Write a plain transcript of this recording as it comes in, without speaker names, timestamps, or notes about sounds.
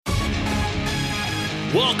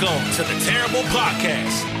Welcome to the Terrible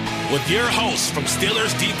Podcast with your hosts from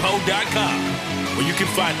SteelersDepot.com, where you can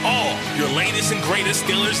find all your latest and greatest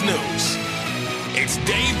Steelers news. It's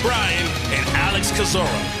Dave Bryan and Alex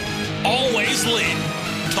Kozora, always lit,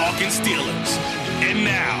 talking Steelers. And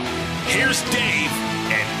now, here's Dave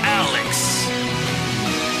and Alex.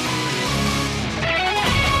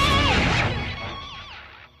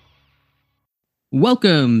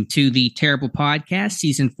 Welcome to the Terrible Podcast,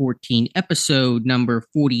 Season 14, Episode number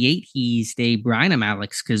 48. He's Dave Bryan. I'm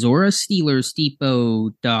Alex Kozora,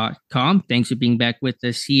 SteelersDepot.com. Thanks for being back with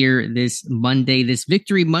us here this Monday, this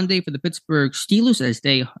Victory Monday for the Pittsburgh Steelers as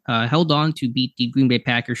they held on to beat the Green Bay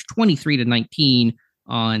Packers 23-19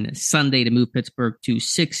 on Sunday to move Pittsburgh to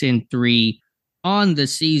 6-3 on the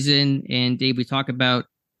season. And Dave, we talk about,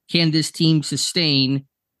 can this team sustain?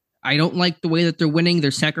 I don't like the way that they're winning.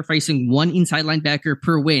 They're sacrificing one inside linebacker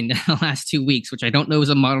per win the last 2 weeks, which I don't know is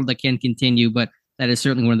a model that can continue, but that is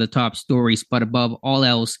certainly one of the top stories. But above all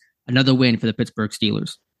else, another win for the Pittsburgh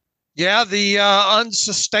Steelers. Yeah, the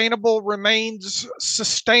unsustainable remains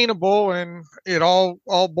sustainable, and it all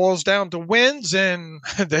boils down to wins, and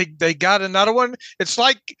they got another one. It's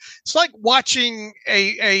like watching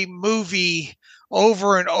a movie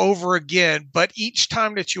over and over again, but each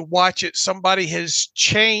time that you watch it, somebody has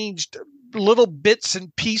changed little bits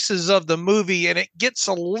and pieces of the movie, and it gets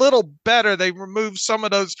a little better. They remove some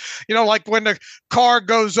of those, like when the car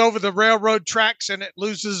goes over the railroad tracks and it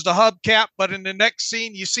loses the hubcap, but in the next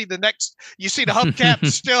scene you see the hubcap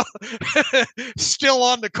still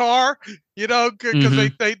on the car,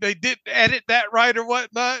 because they didn't edit that right or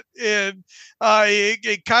whatnot, and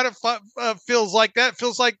it kind of feels like that. It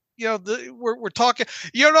feels like we're talking,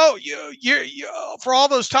 for all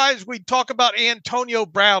those times we talk about Antonio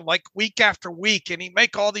Brown like week after week, and he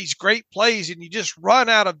make all these great plays, and you just run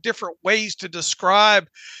out of different ways to describe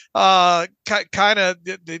kind of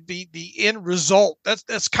the end result.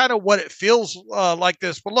 That's kind of what it feels like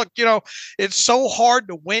this. But look, it's so hard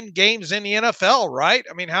to win games in the NFL, right?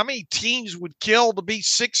 I mean, how many teams would kill to be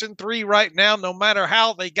 6-3 right now, no matter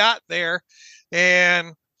how they got there?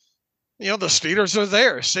 And the Steelers are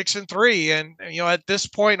there 6-3, and at this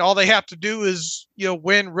point, all they have to do is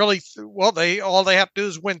win all they have to do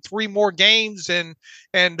is win 3 more games, and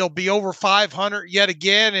they'll be over 500 yet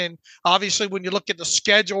again. And obviously, when you look at the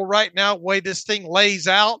schedule right now, the way this thing lays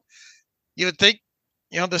out, you would think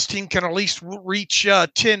this team can at least reach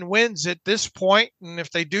 10 wins at this point. And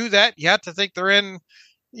if they do that, you have to think they're in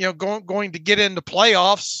going to get into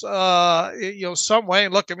playoffs, some way.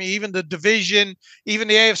 And look, I mean, even the division, even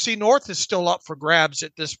the AFC North is still up for grabs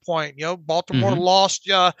at this point. Baltimore lost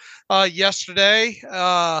yesterday.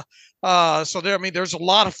 So there's a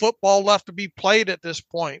lot of football left to be played at this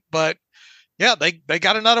point. But yeah, they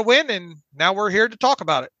got another win, and now we're here to talk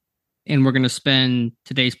about it. And we're going to spend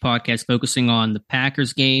today's podcast focusing on the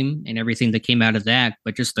Packers game and everything that came out of that.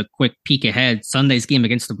 But just a quick peek ahead, Sunday's game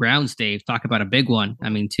against the Browns, Dave, talk about a big one. I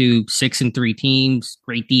mean, 2 6-3 teams,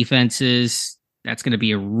 great defenses. That's going to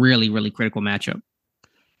be a really, really critical matchup.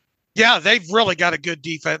 Yeah, they've really got a good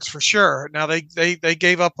defense for sure. Now they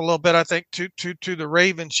gave up a little bit, I think, to the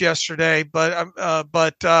Ravens yesterday, but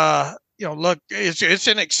look, it's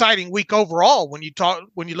an exciting week overall when you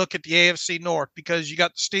look at the AFC North, because you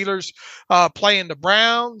got the Steelers playing the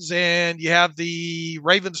Browns, and you have the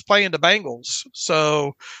Ravens playing the Bengals.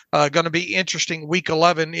 So going to be interesting week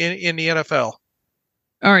 11 in the NFL.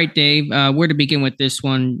 All right, Dave, where to begin with this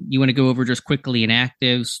one? You want to go over just quickly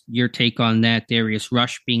inactives, your take on that, Darius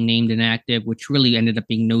Rush being named inactive, which really ended up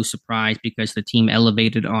being no surprise because the team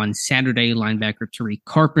elevated on Saturday, linebacker Tariq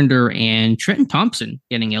Carpenter and Trenton Thompson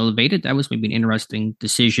getting elevated. That was maybe an interesting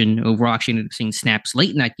decision overall. Actually ended up seeing snaps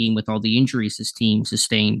late in that game with all the injuries this team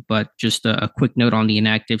sustained. But just a quick note on the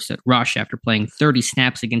inactives that Rush, after playing 30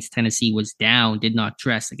 snaps against Tennessee, was down, did not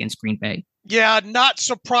dress against Green Bay. Yeah, not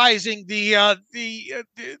surprising. The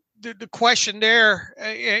question there,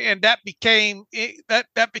 and that became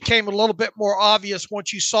a little bit more obvious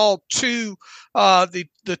once you saw the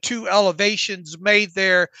 2 elevations made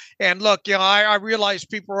there. And look, I realize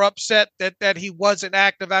people are upset that he wasn't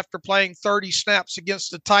active after playing 30 snaps against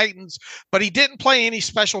the Titans, but he didn't play any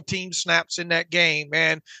special team snaps in that game.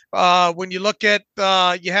 And when you look at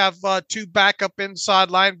you have 2 backup inside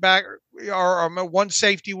linebacker, or 1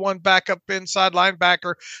 safety, 1 backup inside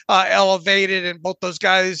linebacker elevated, and both those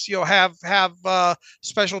guys have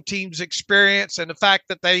special teams experience, and the fact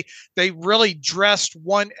that they really dressed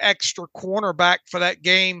 1 extra cornerback for that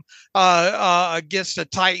game against the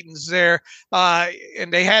Titans there,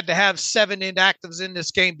 and they had to have 7 inactives in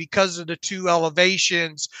this game because of the 2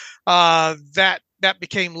 elevations. That that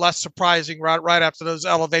became less surprising right after those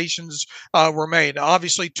elevations were made.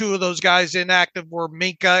 Obviously, two of those guys inactive were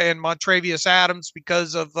Minka and Montravius Adams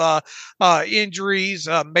because of injuries.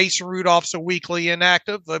 Mason Rudolph's a weekly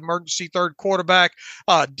inactive, the emergency third quarterback.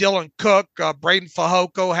 Dylan Cook, Braden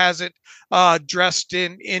Fajoko hasn't dressed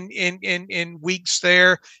in weeks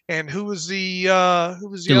there. And who was the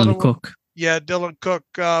Dylan other Cook. one? Yeah, Dylan Cook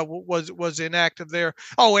was inactive there.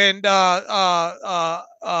 Oh, and Iquabuke,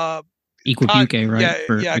 right? Yeah,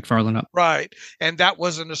 for yeah, McFarland up. Right. And that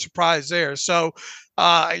wasn't a surprise there. So,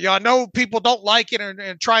 I know people don't like it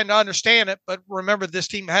and trying to understand it, but remember, this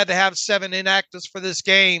team had to have 7 inactives for this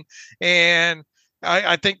game. And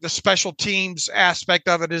I think the special teams aspect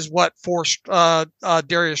of it is what forced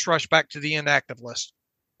Darius Rush back to the inactive list.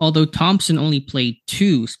 Although Thompson only played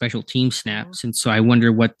 2 special team snaps, and so I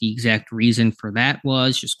wonder what the exact reason for that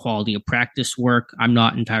was, just quality of practice work. I'm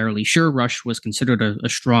not entirely sure. Rush was considered a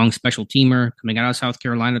strong special teamer coming out of South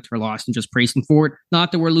Carolina to loss, and just praised him for it.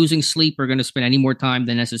 Not that we're losing sleep or going to spend any more time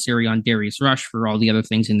than necessary on Darius Rush for all the other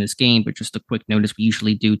things in this game, but just a quick notice we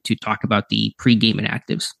usually do to talk about the pregame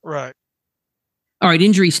inactives. Right. All right,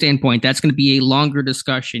 injury standpoint, that's going to be a longer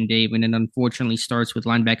discussion, Dave, and it unfortunately starts with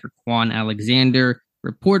linebacker Kwon Alexander.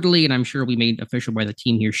 Reportedly, and I'm sure we made official by the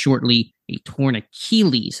team here shortly, a torn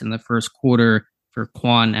Achilles in the first quarter for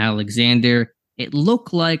Kwon Alexander. It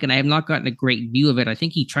looked like, and I have not gotten a great view of it, I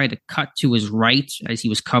think he tried to cut to his right as he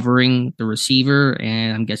was covering the receiver,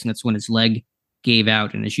 and I'm guessing that's when his leg gave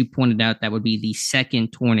out. And as you pointed out, that would be the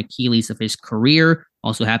second torn Achilles of his career.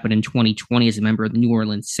 Also happened in 2020 as a member of the New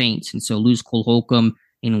Orleans Saints. And so lose Cole Holcomb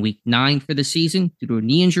in week 9 for the season due to a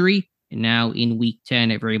knee injury. And now in week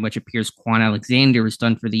 10, it very much appears Kwon Alexander is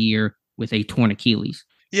done for the year with a torn Achilles.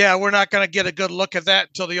 Yeah, we're not going to get a good look at that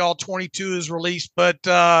until the All-22 is released. But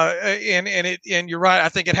and you're right. I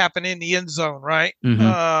think it happened in the end zone, right?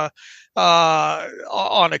 Mm-hmm.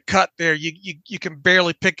 On a cut there, you can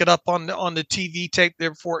barely pick it up on the TV tape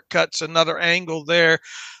there before it cuts another angle there.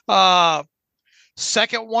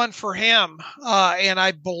 Second one for him, and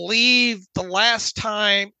I believe the last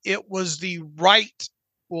time it was the right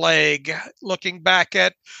leg, looking back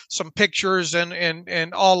at some pictures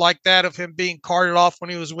and all like that of him being carted off when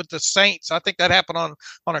he was with the Saints. I think that happened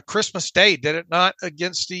on a Christmas day, did it not?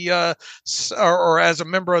 Against the or as a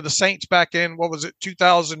member of the Saints back in, what was it,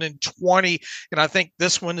 2020? And I think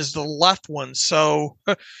this one is the left one. So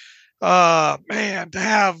man, to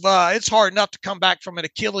have it's hard enough to come back from an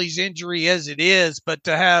Achilles injury as it is, but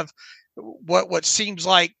to have what seems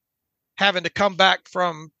like having to come back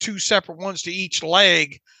from 2 separate ones to each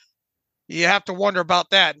leg, you have to wonder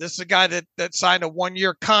about that. This is a guy that signed a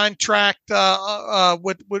 1-year contract with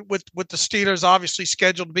the Steelers, obviously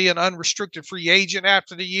scheduled to be an unrestricted free agent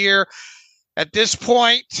after the year. At this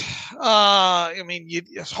point, I mean,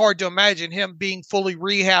 it's hard to imagine him being fully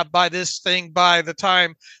rehabbed by this thing by the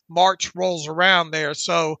time March rolls around there.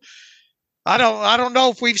 So I don't know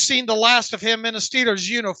if we've seen the last of him in a Steelers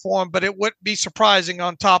uniform, but it wouldn't be surprising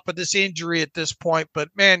on top of this injury at this point. But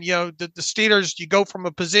man, the Steelers, you go from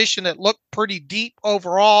a position that looked pretty deep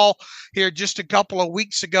overall here just a couple of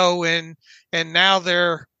weeks ago, and now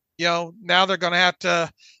they're going to have to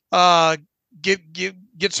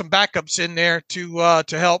get some backups in there to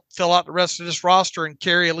help fill out the rest of this roster and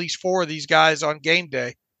carry at least 4 of these guys on game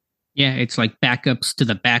day. Yeah, it's like backups to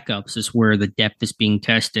the backups is where the depth is being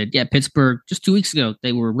tested. Yeah, Pittsburgh, just 2 weeks ago,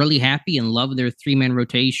 they were really happy and loved their 3-man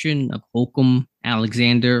rotation of Holcomb,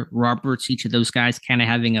 Alexander, Roberts, each of those guys kind of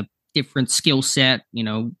having a different skill set.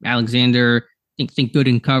 Alexander, think good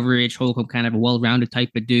in coverage, Holcomb kind of a well-rounded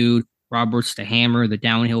type of dude, Roberts the hammer, the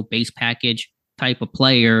downhill base package type of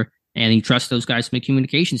player. And you trust those guys from a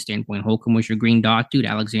communication standpoint. Holcomb was your green dot dude.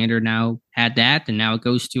 Alexander now had that, and now it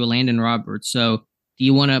goes to a Landon Roberts. So do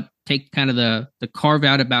you want to take kind of the carve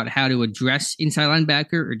out about how to address inside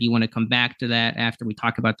linebacker, or do you want to come back to that after we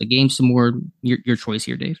talk about the game some more? Your choice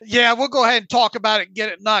here, Dave. Yeah, we'll go ahead and talk about it and get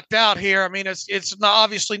it knocked out here. I mean, it's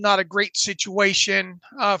obviously not a great situation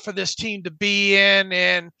for this team to be in.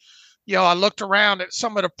 And, I looked around at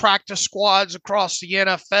some of the practice squads across the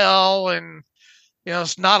NFL, and,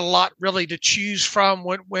 it's not a lot really to choose from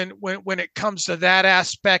when it comes to that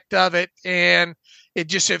aspect of it. And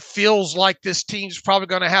it feels like this team's probably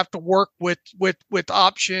going to have to work with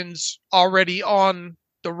options already on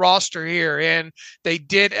the roster here. And they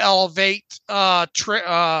did elevate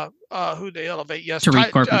who they elevate? Yes,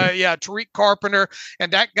 Tariq Carpenter. Tariq Carpenter,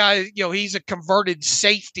 and that guy, he's a converted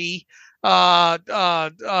safety.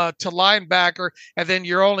 to linebacker, and then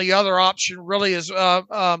your only other option really is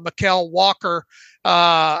Mikael Walker,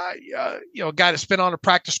 a guy that's been on the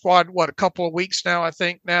practice squad a couple of weeks now, I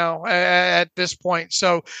think now at this point.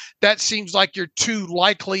 So that seems like your two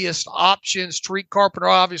likeliest options. Tariq Carpenter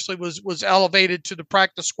obviously was elevated to the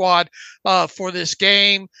practice squad for this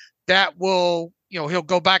game. That will, he'll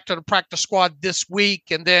go back to the practice squad this week,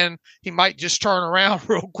 and then he might just turn around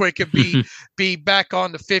real quick and be back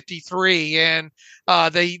on the 53. And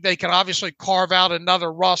they can obviously carve out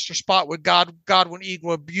another roster spot with Godwin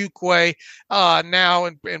Igwebuike now,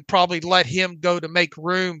 and probably let him go to make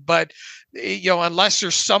room. But unless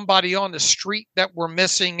there's somebody on the street that we're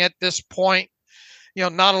missing at this point,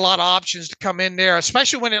 not a lot of options to come in there,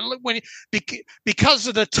 especially because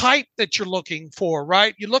of the type that you're looking for,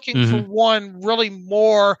 right? You're looking for one really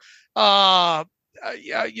more, the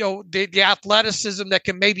athleticism that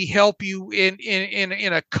can maybe help you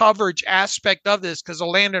in a coverage aspect of this, because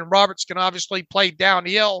Landon Roberts can obviously play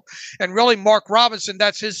downhill, and really Mark Robinson,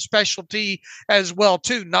 that's his specialty as well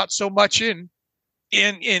too. Not so much in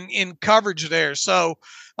coverage there. So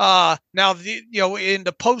now in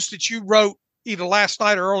the post that you wrote either last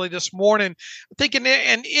night or early this morning, I'm thinking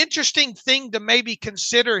an interesting thing to maybe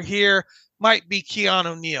consider here might be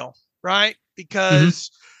Keanu Neal, right?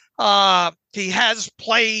 Because he has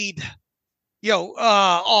played,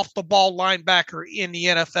 off the ball linebacker in the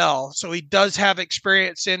NFL. So he does have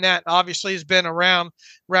experience in that. Obviously has been around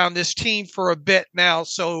this team for a bit now.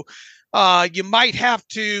 So you might have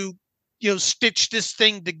to, stitch this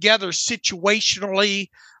thing together situationally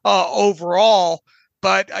overall.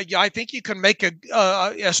 But I think you can make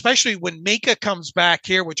especially when Mika comes back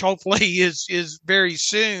here, which hopefully is very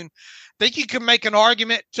soon. I think you can make an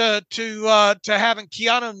argument to having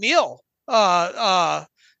Keanu Neal down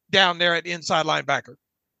there at inside linebacker.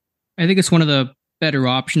 I think it's one of the better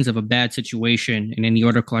options of a bad situation. And in the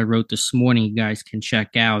article I wrote this morning, you guys can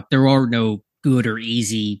check out, there are no good or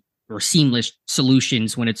easy or seamless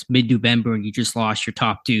solutions when it's mid-November and you just lost your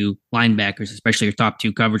top two linebackers, especially your top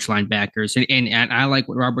two coverage linebackers. And I like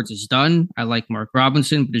what Roberts has done. I like Mark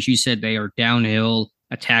Robinson, but as you said, they are downhill,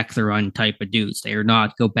 attack the run type of dudes. They are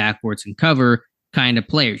not go backwards and cover kind of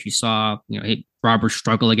players. You saw, Roberts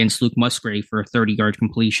struggle against Luke Musgrave for a 30-yard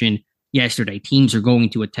completion yesterday. Teams are going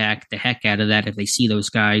to attack the heck out of that if they see those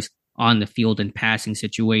guys on the field in passing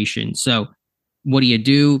situations. So what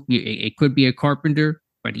do? It could be a Carpenter,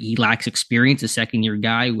 but he lacks experience, a second-year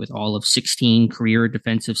guy with all of 16 career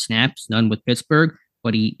defensive snaps, none with Pittsburgh,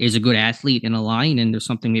 but he is a good athlete in a line, and there's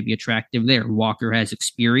something maybe attractive there. Walker has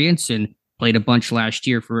experience and played a bunch last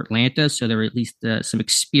year for Atlanta, so there are at least some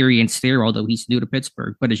experience there, although he's new to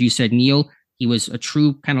Pittsburgh. But as you said, Neal, he was a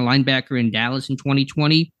true kind of linebacker in Dallas in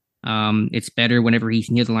 2020. It's better whenever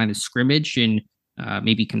he's near the line of scrimmage and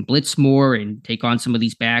maybe can blitz more and take on some of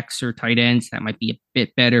these backs or tight ends. That might be a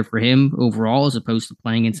bit better for him overall, as opposed to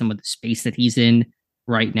playing in some of the space that he's in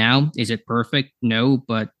right now. Is it perfect? No,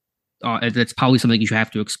 but that's probably something you should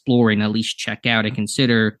have to explore and at least check out and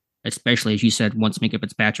consider, especially as you said, once Minkah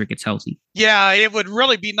Fitzpatrick gets healthy. Yeah, it would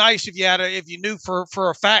really be nice if you knew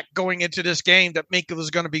for a fact going into this game that Minkah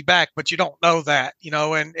was going to be back, but you don't know that,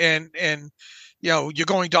 and you're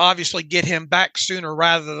going to obviously get him back sooner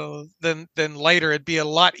rather than later. It'd be a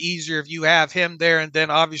lot easier if you have him there, and then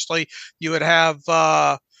obviously you would have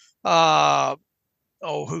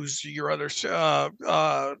who's your other safety?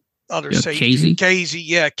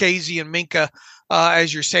 Casey and Minkah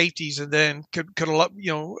as your safeties, and then could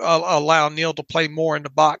allow Neal to play more in the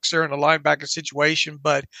box there in the linebacker situation.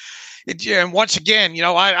 But and once again,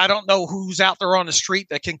 I don't know who's out there on the street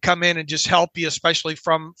that can come in and just help you, especially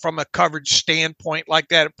from a coverage standpoint like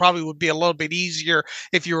that. It probably would be a little bit easier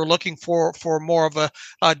if you were looking for more of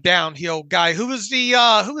a downhill guy. Who was the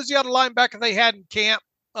other linebacker they had in camp?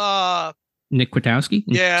 Nick Kwiatkowski,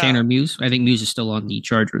 Tanner Muse. I think Muse is still on the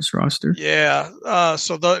Chargers roster. Yeah,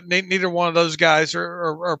 so neither one of those guys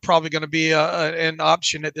are probably going to be an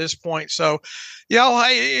option at this point. So,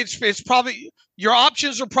 it's probably your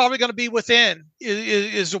options are probably going to be within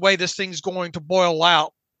is the way this thing's going to boil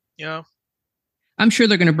out. I'm sure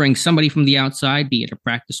they're going to bring somebody from the outside, be it a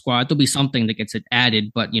practice squad. There'll be something that gets it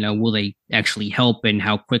added, but, will they actually help, and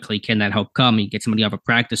how quickly can that help come? You get somebody off a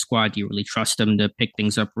practice squad. Do you really trust them to pick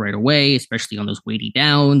things up right away, especially on those weighty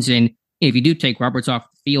downs? And if you do take Roberts off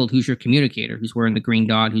the field, who's your communicator? Who's wearing the green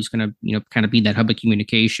dot? Who's going to, kind of be that hub of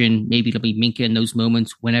communication? Maybe it'll be Minkah in those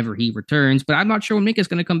moments whenever he returns, but I'm not sure when Minkah's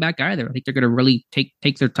going to come back either. I think they're going to really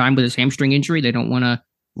take their time with his hamstring injury. They don't want to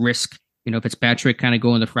risk Fitzpatrick kind of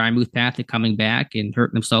going the Freiermuth path and coming back and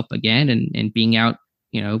hurting himself again and being out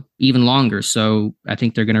even longer. So I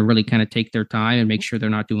think they're going to really kind of take their time and make sure they're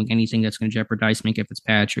not doing anything that's going to jeopardize Minkah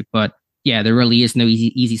Fitzpatrick. But yeah, there really is no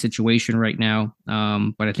easy situation right now.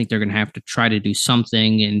 But I think they're going to have to try to do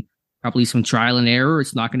something and probably some trial and error.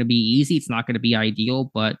 It's not going to be easy. It's not going to be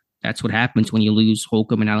ideal, but that's what happens when you lose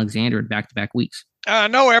Holcomb and Alexander in back-to-back weeks. I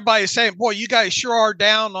know everybody's saying, boy, you guys sure are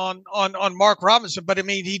down on Mark Robinson, but I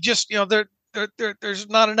mean, he just, there's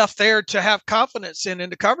not enough there to have confidence in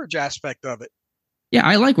the coverage aspect of it. Yeah,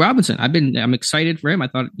 I like Robinson. I'm excited for him. I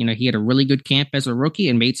thought, he had a really good camp as a rookie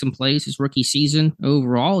and made some plays his rookie season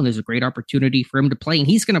overall. And there's a great opportunity for him to play. And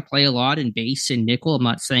he's going to play a lot in base and nickel. I'm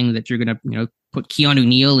not saying that you're going to, put Keanu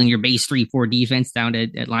Neal in your base 3-4 defense down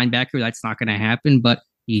at linebacker. That's not going to happen. But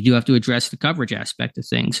you do have to address the coverage aspect of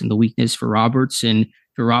things. And the weakness for Robinson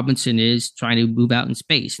is trying to move out in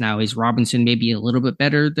space. Now, is Robinson maybe a little bit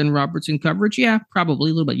better than Robertson coverage? Yeah,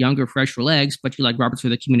 probably a little bit younger, fresher legs, but you like Robertson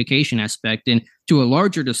for the communication aspect. And to a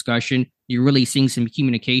larger discussion, you're really seeing some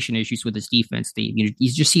communication issues with his defense, Steve. You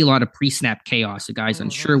just see a lot of pre-snap chaos. The guy's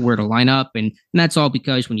unsure where to line up. And that's all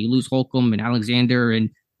because when you lose Holcomb and Alexander and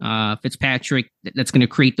Fitzpatrick, that's going to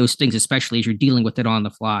create those things, especially as you're dealing with it on the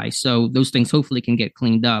fly. So those things hopefully can get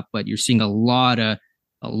cleaned up, but you're seeing a lot of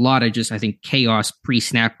just, I think, chaos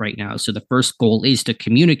pre-snap right now. So the first goal is to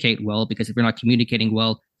communicate well, because if you're not communicating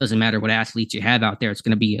well, it doesn't matter what athletes you have out there. It's going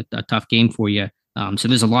to be a tough game for you. So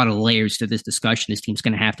there's a lot of layers to this discussion this team's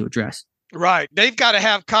going to have to address. Right. They've got to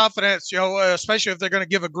have confidence, especially if they're going to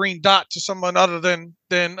give a green dot to someone other than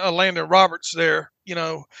Landon Roberts there,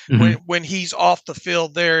 when he's off the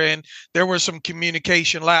field there. And there were some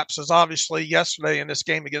communication lapses, obviously, yesterday in this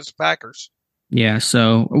game against the Packers. Yeah,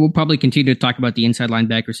 so we'll probably continue to talk about the inside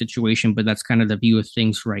linebacker situation, but that's kind of the view of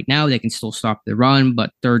things right now. They can still stop the run,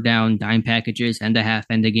 but third down, dime packages, end of half,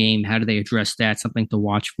 end of game, how do they address that? Something to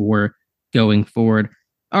watch for going forward.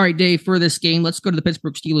 All right, Dave, for this game, let's go to the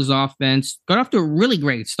Pittsburgh Steelers offense. Got off to a really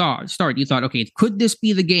great start. You thought, okay, could this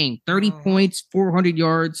be the game? 30 points, 400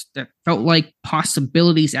 yards. That felt like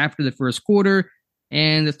possibilities after the first quarter.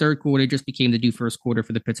 And the third quarter just became the due first quarter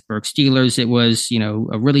for the Pittsburgh Steelers. It was,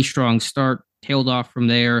 a really strong start, tailed off from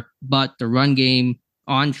there. But the run game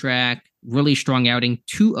on track, really strong outing,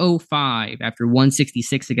 205 after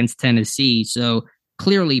 166 against Tennessee. So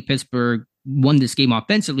clearly Pittsburgh won this game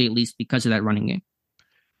offensively, at least because of that running game.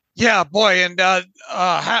 Yeah, boy, and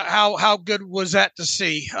how good was that to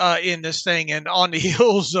see in this thing? And on the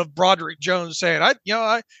heels of Broderick Jones saying,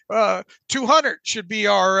 200 should be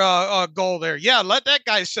our goal there. Yeah, let that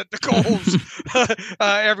guy set the goals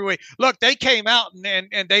every week. Look, they came out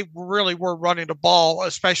and they really were running the ball,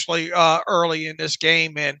 especially early in this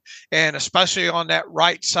game, and especially on that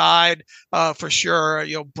right side for sure.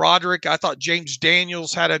 Broderick, I thought James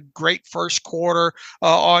Daniels had a great first quarter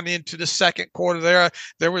on into the second quarter there.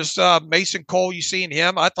 There was Mason Cole, you seen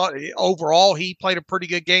him. I thought overall he played a pretty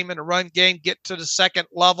good game in the run game, get to the second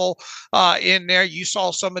level in there. You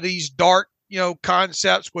saw some of these dart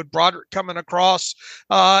concepts with Broderick coming across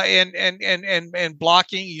and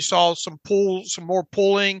blocking. You saw some more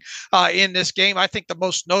pulling in this game. I think the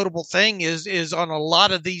most notable thing is on a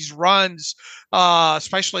lot of these runs,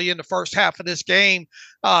 especially in the first half of this game,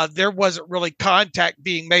 there wasn't really contact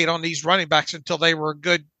being made on these running backs until they were a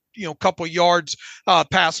good couple of yards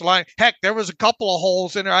past the line. Heck, there was a couple of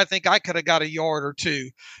holes in there. I think I could have got a yard or two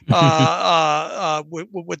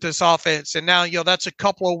with this offense. And now, that's a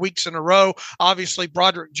couple of weeks in a row. Obviously,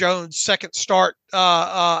 Broderick Jones' second start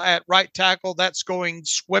at right tackle, that's going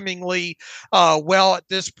swimmingly well at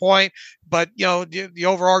this point. But, the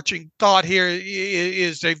overarching thought here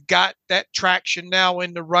is they've got that traction now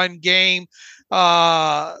in the run game.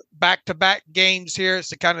 Back-to-back games here.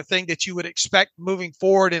 It's the kind of thing that you would expect moving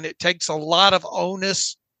forward, and it takes a lot of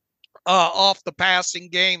onus off the passing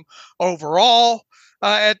game overall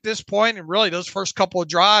at this point. And really, those first couple of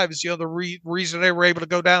drives, the reason they were able to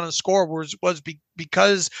go down and score was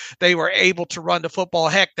because they were able to run the football.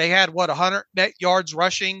 Heck, they had 100 net yards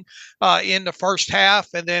rushing in the first half,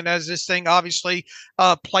 and then as this thing obviously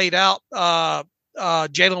played out,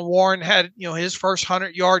 Jaylen Warren had, his first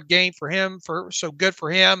 100-yard game for him, so good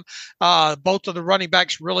for him. Both of the running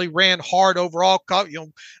backs really ran hard overall.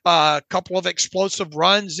 A couple of explosive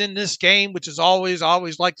runs in this game, which is I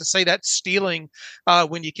always like to say that's stealing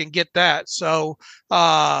when you can get that. So,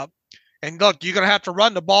 and look, you're going to have to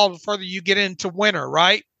run the ball the further you get into winter,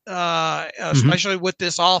 right? Especially with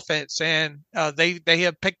this offense, and they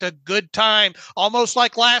have picked a good time, almost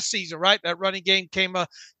like last season, right? That running game came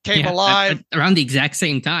alive around the exact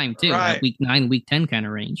same time too, right? Week 9, week 10 kind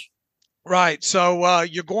of range. Right. So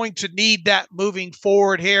you're going to need that moving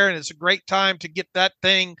forward here, and it's a great time to get that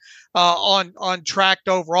thing on track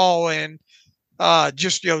overall. And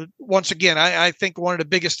just, once again, I think one of the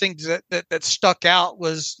biggest things that stuck out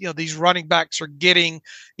was, these running backs are getting,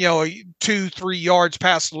 2-3 yards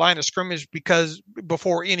past the line of scrimmage because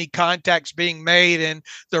before any contact's being made, and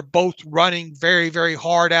they're both running very, very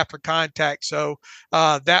hard after contact. So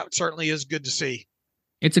that certainly is good to see.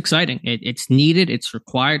 It's exciting. It's needed. It's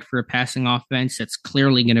required for a passing offense that's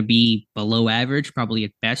clearly going to be below average, probably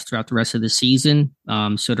at best throughout the rest of the season.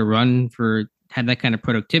 So to have that kind of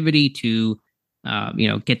productivity to,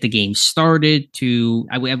 get the game started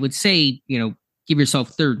I would say, give yourself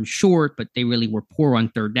third and short, but they really were poor on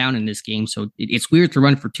third down in this game. So it's weird to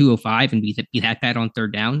run for 205 and be that bad on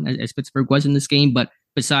third down as Pittsburgh was in this game. But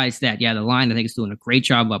besides that, yeah, the line I think is doing a great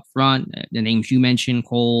job up front. The names you mentioned,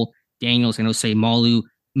 Cole, Daniels, and Osei Malu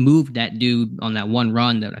moved that dude on that one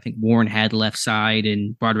run that I think Warren had left side,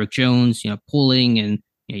 and Broderick Jones, pulling, and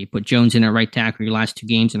you put Jones in at right tackle your last two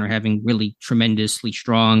games and are having really tremendously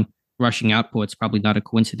strong rushing outputs. Probably not a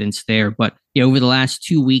coincidence there, but over the last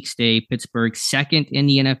 2 weeks, Pittsburgh second in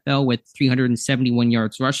the NFL with 371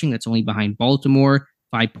 yards rushing. That's only behind Baltimore.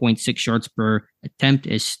 5.6 yards per attempt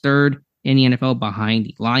is third in the NFL behind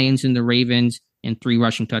the Lions and the Ravens. And 3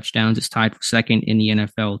 rushing touchdowns. It's tied for second in the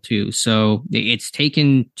NFL too. So it's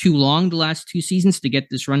taken too long the last 2 seasons to get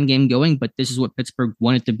this run game going, but this is what Pittsburgh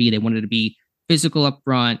wanted to be. They wanted to be physical up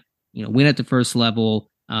front, win at the first level.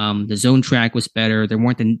 The zone track was better. There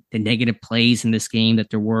weren't the negative plays in this game that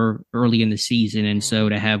there were early in the season. And so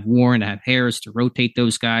to have Warren, to have Harris, to rotate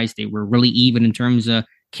those guys, they were really even in terms of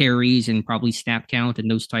carries and probably snap count and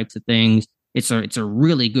those types of things. It's a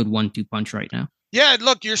really good 1-2 punch right now. Yeah,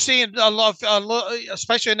 look, you're seeing a lot,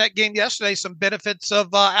 especially in that game yesterday, some benefits of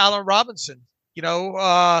Allen Robinson.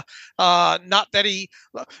 Not that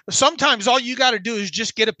sometimes all you got to do is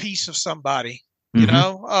just get a piece of somebody,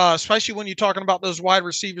 especially when you're talking about those wide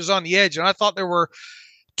receivers on the edge. And I thought there were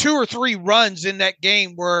 2 or 3 runs in that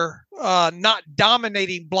game were not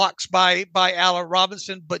dominating blocks by Allen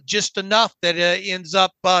Robinson, but just enough that ends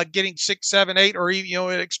up getting 6, 7, 8, or even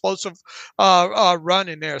an explosive run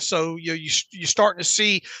in there. So you're starting to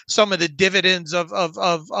see some of the dividends of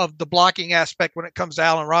the blocking aspect when it comes to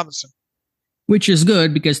Allen Robinson. Which is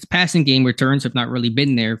good because the passing game returns have not really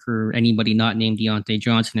been there for anybody not named Deontay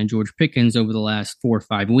Johnson and George Pickens over the last 4 or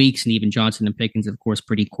 5 weeks. And even Johnson and Pickens, of course,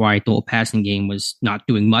 pretty quiet. The whole passing game was not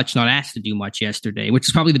doing much, not asked to do much yesterday, which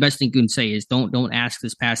is probably the best thing you can say is don't ask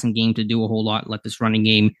this passing game to do a whole lot. Let this running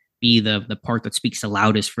game be the part that speaks the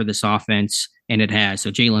loudest for this offense. And it has.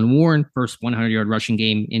 So Jaylen Warren, first 100-yard rushing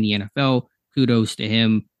game in the NFL. Kudos to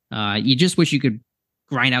him. You just wish you could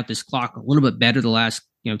grind out this clock a little bit better the last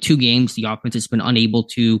 2 games. The offense has been unable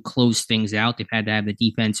to close things out. They've had to have the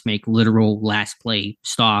defense make literal last play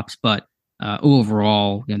stops. But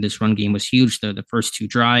overall, this run game was huge. The first 2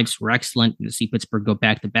 drives were excellent. To see Pittsburgh go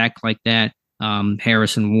back to back like that,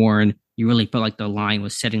 Harris and Warren, you really felt like the line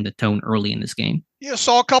was setting the tone early in this game. You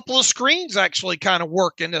saw a couple of screens actually kind of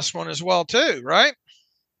work in this one as well too, right?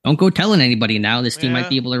 Don't go telling anybody now. This team might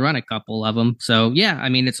be able to run a couple of them. So, yeah, I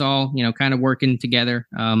mean, it's all, kind of working together.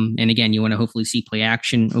 And again, you want to hopefully see play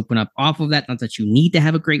action open up off of that. Not that you need to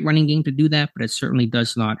have a great running game to do that, but it certainly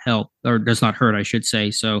does not help, or does not hurt, I should say.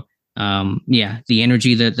 So, the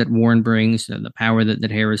energy that Warren brings, the power that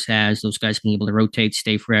Harris has, those guys being able to rotate,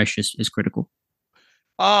 stay fresh is critical.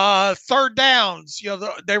 Third downs,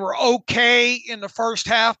 they were okay in the first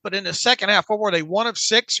half, but in the second half, what were they? 1 of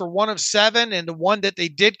 6 or 1 of 7? And the one that they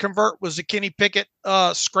did convert was the Kenny Pickett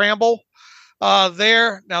scramble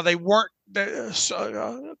there. Now they weren't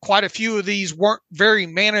quite a few of these weren't very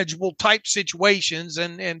manageable type situations,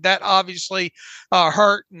 and that obviously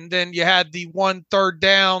hurt. And then you had the 1 third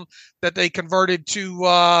down that they converted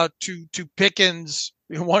to Pickens.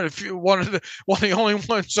 One of the only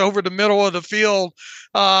ones over the middle of the field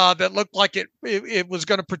that looked like it was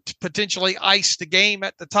going to potentially ice the game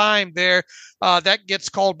at the time there. That gets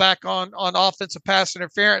called back on offensive pass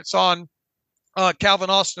interference on Calvin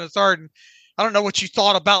Austin III. And I don't know what you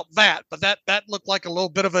thought about that, but that looked like a little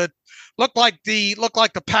bit of looked like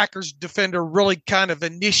the Packers defender really kind of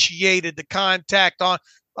initiated the contact on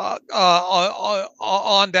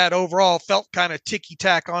that overall. Felt kind of ticky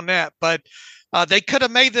tack on that, but they could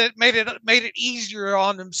have made it easier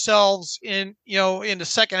on themselves in the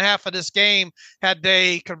second half of this game had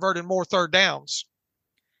they converted more third downs.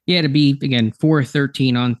 Yeah, to be, again,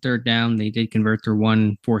 4-13 on third down. They did convert their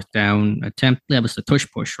 1 fourth down attempt. That was the tush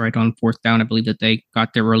push, right, on fourth down. I believe that they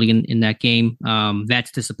got there early in that game.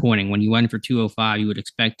 That's disappointing. When you went for 205, you would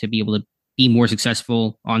expect to be able to be more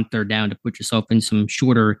successful on third down, to put yourself in some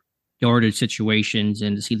shorter yardage situations,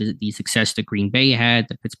 and to see the success that Green Bay had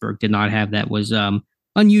that Pittsburgh did not have. That was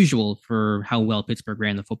unusual for how well Pittsburgh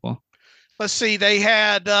ran the football. let's see, they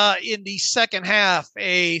had in the second half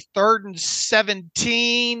a 3rd and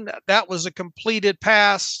 17. That was a completed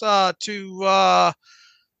pass to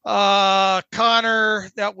Connor.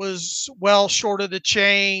 That was well short of the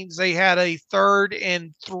chains. They had a 3rd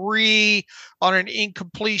and 3 on an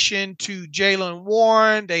incompletion to Jalen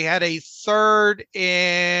Warren. They had a 3rd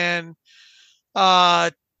and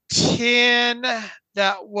 10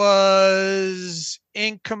 that was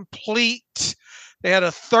incomplete. They had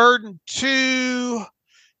a 3rd and 2,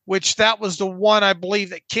 which that was the one I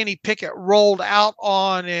believe that Kenny Pickett rolled out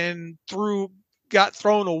on and got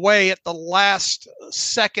thrown away at the last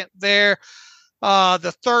second there.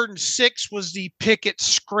 The 3rd and 6 was the Pickett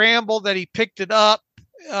scramble that he picked it up.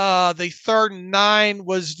 The 3rd and 9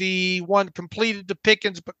 was the one completed to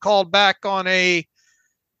Pickens, but called back on I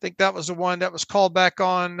think that was the one that was called back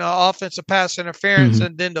on offensive pass interference. Mm-hmm.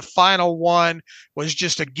 And then the final one was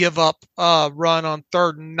just a give up run on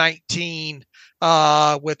 3rd and 19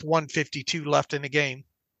 with 1:52 left in the game.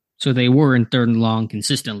 So they were in 3rd and long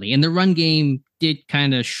consistently. And the run game did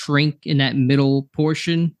kind of shrink in that middle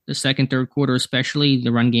portion, the second, third quarter especially.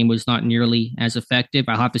 The run game was not nearly as effective.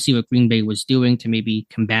 I'll have to see what Green Bay was doing to maybe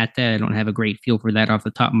combat that. I don't have a great feel for that off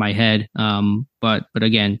the top of my head. But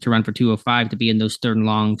again, to run for 205, to be in those 3rd and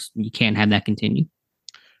longs, you can't have that continue.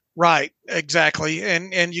 Right, exactly.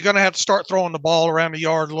 And you're going to have to start throwing the ball around the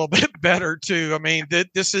yard a little bit better, too. I mean,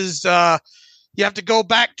 this is you have to go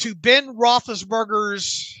back to Ben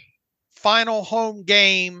Roethlisberger's final home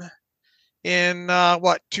game in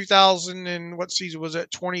 2000 and what season was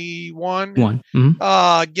it? 21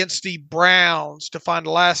 mm-hmm. Against the Browns to find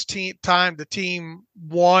the last time the team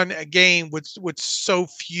won a game with so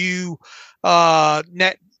few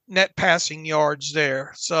net passing yards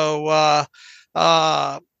there. So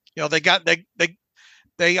they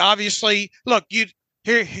obviously look.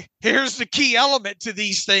 Here's the key element to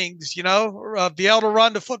these things, be able to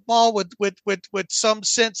run the football with some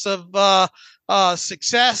sense of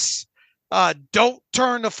success. Don't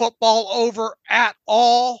turn the football over at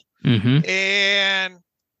all. Mm-hmm. And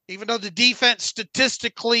even though the defense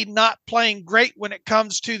statistically not playing great when it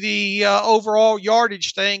comes to the overall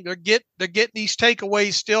yardage thing, they're getting these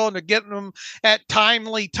takeaways still, and they're getting them at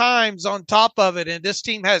timely times on top of it. And this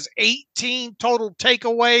team has 18 total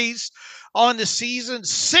takeaways on the season.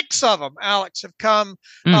 6 of them, Alex, have come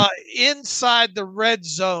inside the red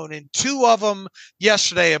zone, and 2 of them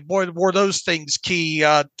yesterday. And boy, were those things key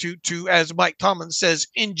to, as Mike Tomlin says,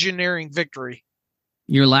 engineering victory.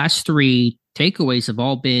 Your last 3 takeaways have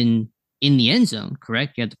all been in the end zone,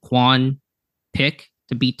 correct? You had the Kwon pick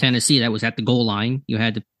to beat Tennessee. That was at the goal line. You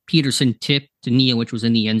had the Peterson tip to Nia, which was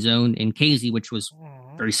in the end zone, and Casey, which was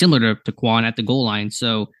very similar to Kwon at the goal line.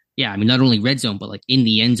 So, yeah, I mean, not only red zone, but like in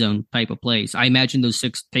the end zone type of plays. I imagine those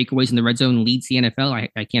 6 takeaways in the red zone leads the NFL. I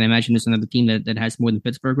can't imagine there's another team that has more than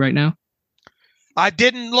Pittsburgh right now. I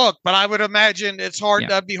didn't look, but I would imagine it's hard. Yeah.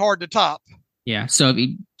 That'd be hard to top. Yeah. So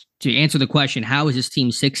to answer the question, how is this team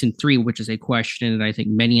 6-3, which is a question that I think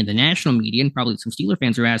many in the national media and probably some Steeler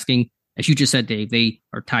fans are asking. As you just said, Dave, they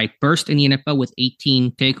are tied first in the NFL with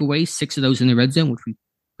 18 takeaways, 6 of those in the red zone, which we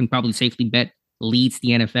can probably safely bet leads the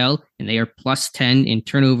NFL, and they are plus 10 in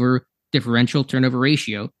turnover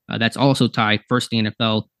ratio. That's also tied first in the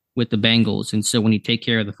NFL with the Bengals. And so when you take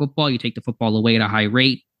care of the football, you take the football away at a high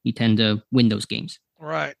rate, you tend to win those games.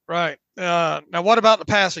 Right. Now, what about the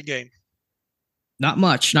passing game? Not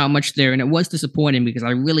much there. And it was disappointing because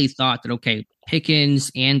I really thought that, okay,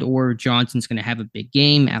 Pickens and or Johnson's going to have a big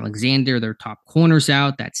game. Alexander, their top corners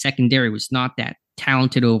out. That secondary was not that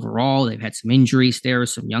talented overall. They've had some injuries there,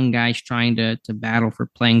 some young guys trying to battle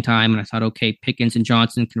for playing time. And I thought, okay, Pickens and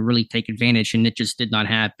Johnson can really take advantage, and it just did not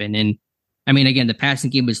happen. And I mean, again, the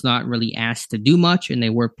passing game was not really asked to do much, and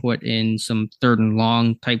they were put in some 3rd and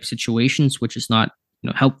long type situations, which is not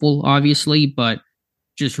helpful, obviously, but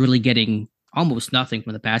just really getting almost nothing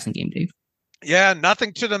from the passing game, Dave. Yeah,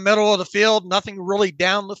 nothing to the middle of the field, nothing really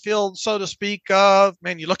down the field, so to speak.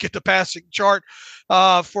 Man, you look at the passing chart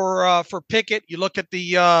for Pickett. You look at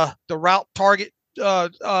the route target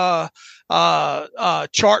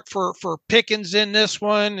chart for Pickens in this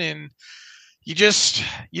one, and you just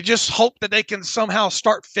hope that they can somehow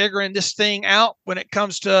start figuring this thing out when it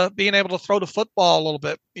comes to being able to throw the football a little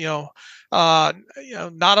bit.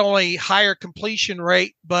 Not only higher completion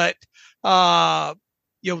rate, but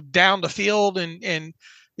down the field and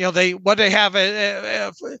did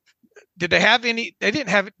they have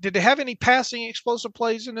any passing explosive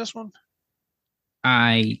plays in this one?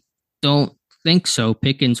 I don't think so.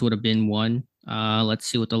 Pickens would have been one. Let's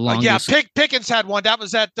see what the longest. Pickens had one. That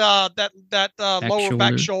was that lower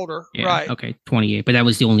back shoulder. Yeah, right. Okay, 28. But that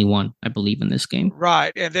was the only one, I believe, in this game.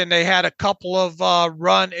 Right. And then they had a couple of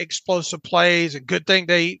run explosive plays. And good thing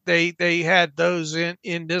they had those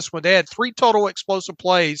in this one. They had 3 total explosive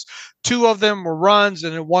plays. 2 of them were runs,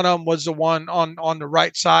 and then one of them was the one on the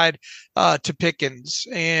right side to Pickens.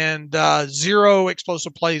 And 0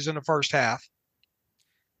 explosive plays in the first half.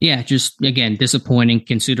 Yeah, just again, disappointing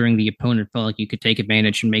considering the opponent felt like you could take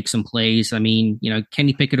advantage and make some plays. I mean,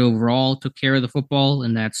 Kenny Pickett overall took care of the football,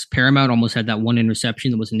 and that's paramount. Almost had that one interception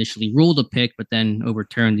that was initially ruled a pick, but then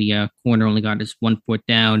overturned. The corner only got his 1 foot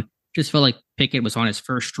down. Just felt like Pickett was on his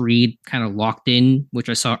first read, kind of locked in, which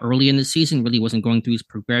I saw early in the season, really wasn't going through his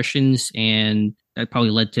progressions, and that probably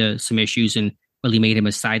led to some issues and really made him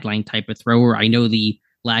a sideline type of thrower. I know the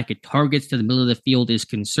lack of targets to the middle of the field is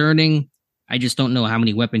concerning. I just don't know how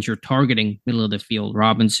many weapons you're targeting middle of the field.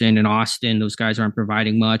 Robinson and Austin, those guys aren't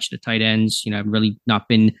providing much. The tight ends, have really not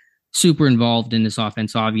been super involved in this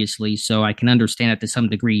offense, obviously. So I can understand that to some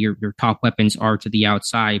degree your top weapons are to the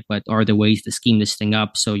outside, but are there ways to scheme this thing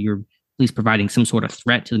up so you're at least providing some sort of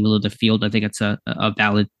threat to the middle of the field? I think it's a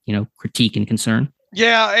valid, critique and concern.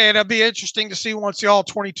 Yeah, and it'll be interesting to see once the all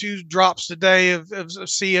 22 drops today,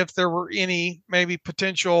 see if there were any maybe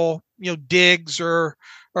potential, digs or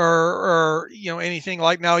anything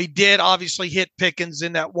like. Now he did obviously hit Pickens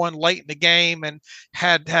in that one late in the game, and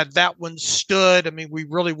had that one stood, I mean, we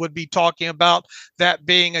really would be talking about that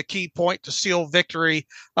being a key point to seal victory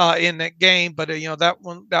in that game. But that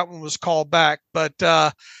one was called back. But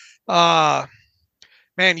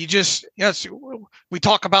man, we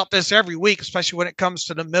talk about this every week, especially when it comes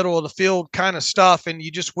to the middle of the field kind of stuff. And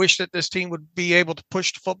you just wish that this team would be able to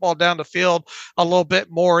push the football down the field a little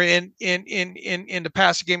bit more in the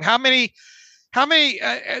passing game. How many,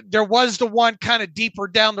 there was the one kind of deeper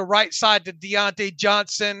down the right side to Deontay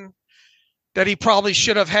Johnson that he probably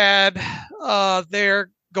should have had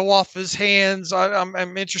there go off his hands.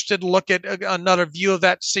 I'm interested to look at another view of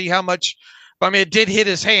that to see how much. I mean, it did hit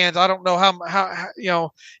his hands. I don't know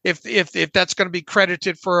how if that's going to be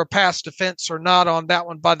credited for a pass defense or not on that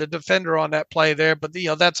one by the defender on that play there. But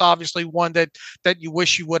that's obviously one that you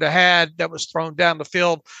wish you would have had that was thrown down the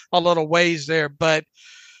field a little ways there. But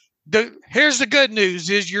here's the good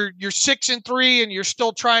news: is you're 6-3 and you're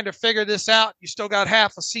still trying to figure this out. You still got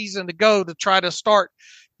half a season to go to try to start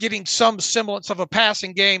getting some semblance of a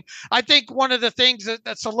passing game. I think one of the things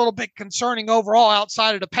that's a little bit concerning overall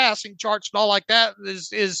outside of the passing charts and all like that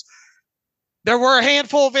is there were a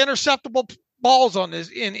handful of interceptable balls on this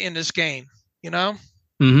in this game,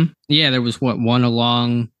 Mm-hmm. Yeah, there was one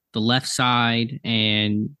along the left side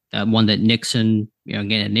and one that Nixon,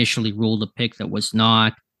 again, initially ruled a pick that was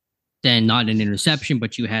not an interception,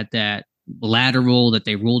 but you had that lateral that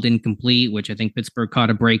they ruled incomplete, which I think Pittsburgh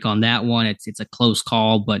caught a break on that one. It's a close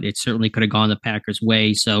call, but it certainly could have gone the Packers'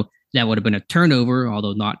 way. So that would have been a turnover,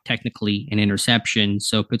 although not technically an interception.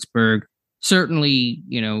 So Pittsburgh certainly,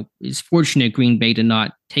 is fortunate Green Bay to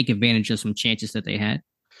not take advantage of some chances that they had.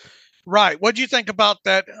 Right. What do you think about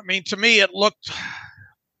that? I mean, to me, it looked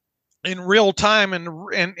in real time and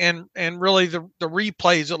really the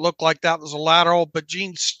replays, it looked like that was a lateral, but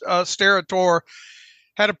Gene Steratore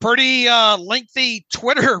had a pretty lengthy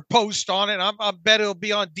Twitter post on it. I bet it'll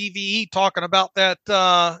be on DVE talking about that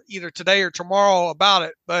either today or tomorrow about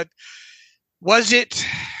it. But was it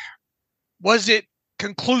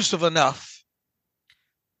conclusive enough?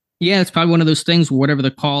 Yeah, it's probably one of those things where whatever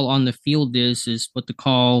the call on the field is what the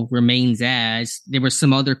call remains as. There was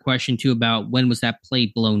some other question, too, about when was that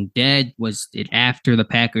play blown dead? Was it after the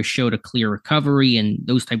Packers showed a clear recovery and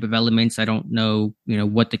those type of elements? I don't know,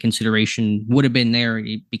 what the consideration would have been there.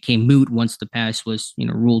 It became moot once the pass was,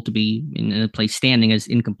 ruled to be in a place standing as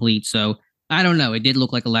incomplete. So I don't know. It did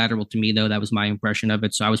look like a lateral to me, though. That was my impression of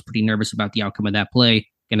it. So I was pretty nervous about the outcome of that play.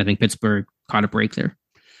 And I think Pittsburgh caught a break there.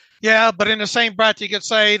 Yeah, but in the same breath, you could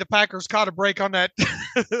say the Packers caught a break on that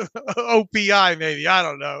OPI. Maybe, I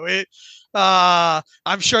don't know.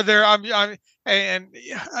 I'm sure I'm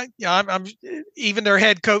even their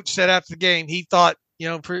head coach said after the game he thought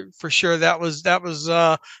for sure that was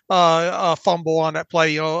a fumble on that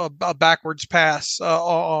play, a backwards pass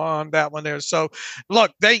on that one there. So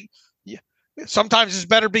look, sometimes it's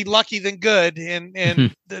better be lucky than good, and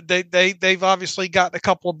they've obviously got a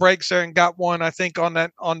couple of breaks there and got one, I think, on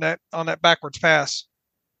that backwards pass.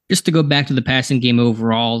 Just to go back to the passing game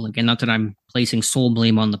overall, again, not that I'm placing sole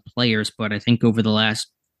blame on the players, but I think over the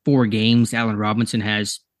last 4 games, Allen Robinson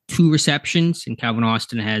has 2 receptions and Calvin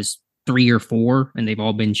Austin has 3 or 4, and they've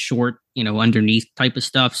all been short, underneath type of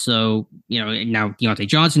stuff. So, now Deontay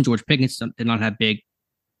Johnson, George Pickens did not have big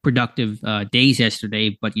productive days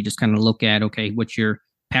yesterday, but you just kind of look at, okay, what's your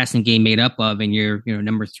passing game made up of, and your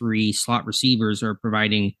number 3 slot receivers are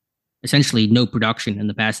providing essentially no production in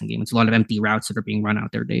the passing game. It's a lot of empty routes that are being run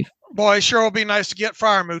out there, Dave. Boy, sure will be nice to get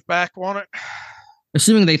Freiermuth back, won't it?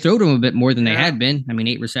 Assuming they throw to him a bit more than they had been. I mean,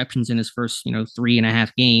 8 receptions in his first,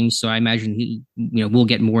 3.5 games. So I imagine he, will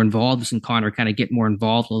get more involved. We've seen Connor kind of get more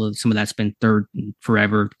involved, although some of that's been third and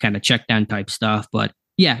forever kind of check down type stuff. But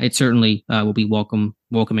yeah, it certainly will be welcoming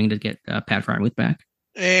to get Pat Freiermuth back.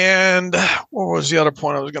 And what was the other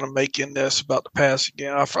point I was going to make in this about the passing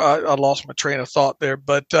game? I lost my train of thought there,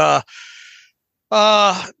 but they're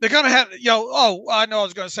going to have, I know I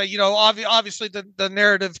was going to say, obviously the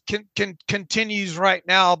narrative continues right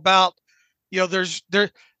now about,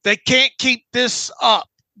 they can't keep this up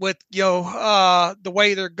with, the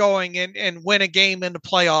way they're going and win a game in the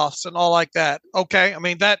playoffs and all like that. Okay.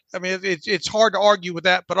 It's hard to argue with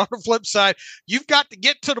that, but on the flip side, you've got to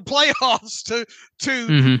get to the playoffs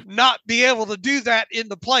to not be able to do that in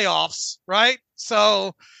the playoffs. Right.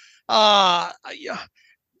 So,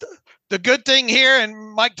 the good thing here,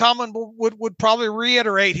 and Mike Tomlin would probably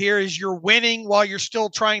reiterate here, is you're winning while you're still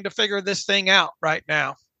trying to figure this thing out right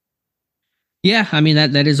now. Yeah, I mean,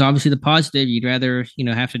 that is obviously the positive. You'd rather,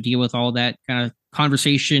 have to deal with all that kind of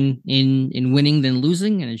conversation in winning than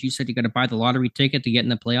losing. And as you said, you got to buy the lottery ticket to get in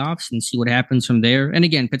the playoffs and see what happens from there. And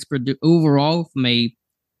again, Pittsburgh overall, from a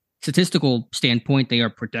statistical standpoint, they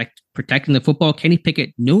are protecting the football. Kenny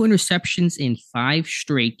Pickett, no interceptions in 5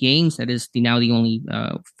 straight games. That is now the only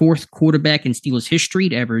 4th quarterback in Steelers history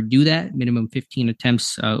to ever do that. Minimum 15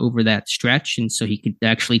 attempts over that stretch. And so he could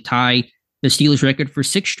actually tie the Steelers record for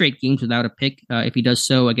 6 straight games without a pick if he does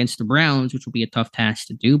so against the Browns, which will be a tough task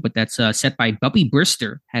to do. But that's set by Bubby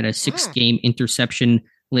Brister, had a 6-game interception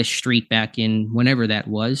list streak back in whenever that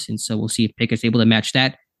was. And so we'll see if Pickett's able to match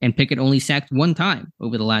that. And Pickett only sacked 1 time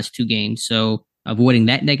over the last 2 games. So avoiding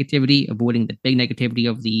that negativity, avoiding the big negativity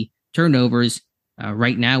of the turnovers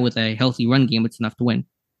right now with a healthy run game, it's enough to win.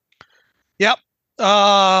 Yep.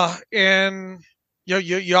 And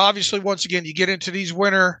you obviously, once again, you get into these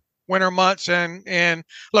winter months and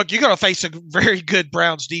look, you're going to face a very good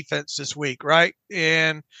Browns defense this week, right?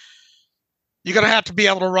 And you're going to have to be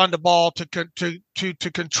able to run the ball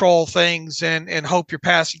to control things and hope your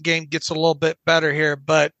passing game gets a little bit better here.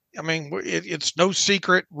 But I mean, it's no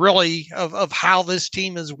secret really of how this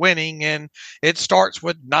team is winning. And it starts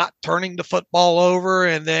with not turning the football over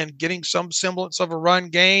and then getting some semblance of a run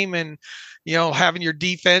game and, having your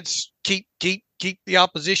defense keep the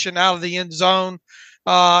opposition out of the end zone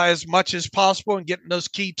as much as possible and getting those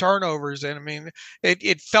key turnovers. And I mean,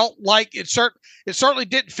 it felt like it certainly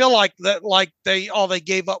didn't feel like that, like all they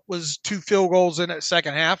gave up was 2 field goals in that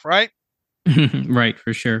second half, right? Right,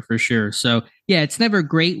 for sure. So yeah, it's never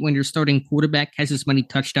great when your starting quarterback has as many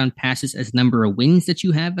touchdown passes as number of wins that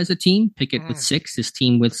you have as a team. Pickett with 6, his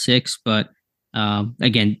team with 6, but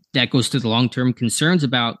again, that goes to the long-term concerns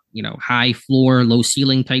about, high floor, low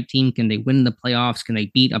ceiling type team. Can they win the playoffs? Can they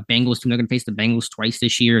beat a Bengals team? They're going to face the Bengals twice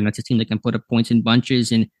this year, and that's a team that can put up points in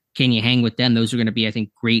bunches. And can you hang with them? Those are going to be, I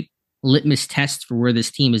think, great litmus tests for where this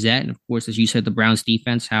team is at. And of course, as you said, the Browns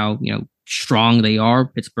defense, how, strong they are.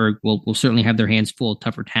 Pittsburgh will certainly have their hands full of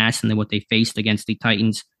tougher tasks than what they faced against the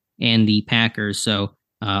Titans and the Packers. So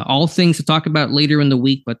all things to talk about later in the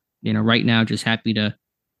week, but, right now, just happy to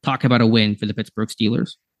talk about a win for the Pittsburgh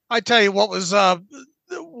Steelers. I tell you what was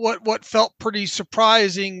what felt pretty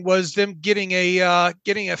surprising was them getting a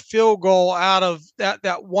field goal out of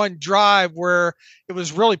that one drive where it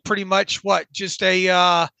was really pretty much just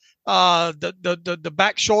the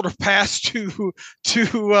back shoulder pass to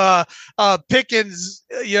Pickens,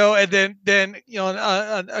 and then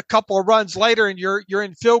a couple of runs later and you're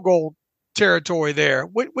in field goal territory there.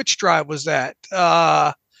 Which drive was that?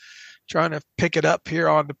 Trying to pick it up here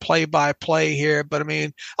on the play-by-play here, but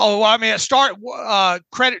it started.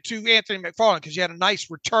 Credit to Anthony McFarland because you had a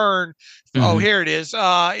nice return. Oh, here it is.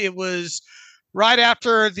 It was right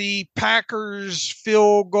after the Packers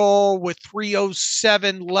field goal with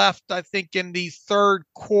 3:07 left, I think, in the third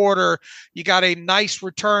quarter. You got a nice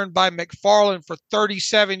return by McFarland for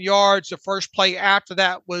 37 yards. The first play after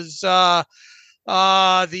that was the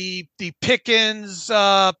Pickens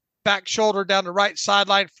back shoulder down the right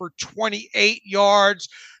sideline for 28 yards.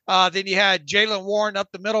 Then you had Jaylen Warren up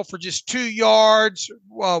the middle for just 2 yards,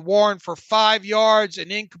 Warren for 5 yards,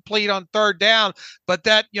 and incomplete on third down. But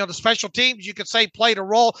that, the special teams, you could say, played a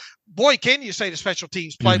role. Boy, can you say the special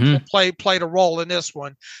teams played a role in this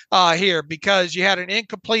one here, because you had an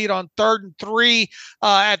incomplete on 3rd and 3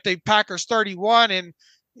 at the Packers 31, and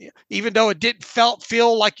even though it didn't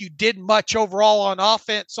feel like you did much overall on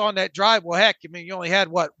offense on that drive. Well, heck, I mean, you only had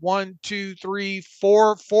what,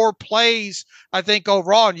 4 plays, I think,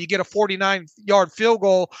 overall, and you get a 49-yard field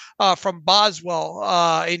goal from Boswell,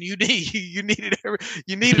 and you needed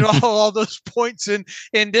all those points in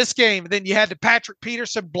this game. And then you had the Patrick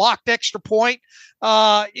Peterson blocked extra point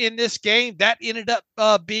in this game that ended up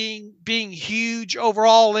being huge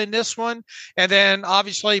overall in this one. And then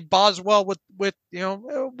obviously Boswell with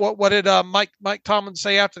what did Mike Tomlin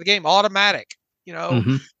say after the game? Automatic,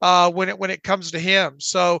 when it comes to him.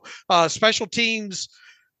 So special teams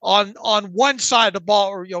on one side of the ball,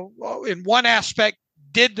 or in one aspect,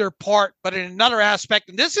 did their part, but in another aspect,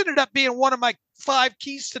 and this ended up being one of my 5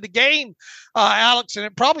 keys to the game, Alex, and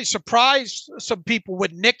it probably surprised some people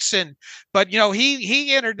with Nixon, but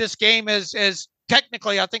he entered this game as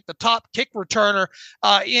technically, I think, the top kick returner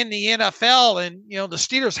in the NFL, and the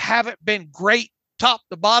Steelers haven't been great top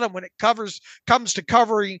to bottom when it comes to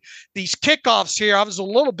covering these kickoffs here. I was a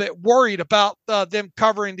little bit worried about them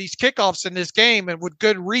covering these kickoffs in this game, and with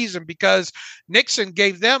good reason, because Nixon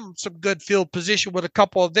gave them some good field position with a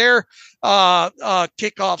couple of their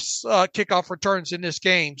kickoff returns in this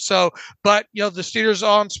game. So, but the Steelers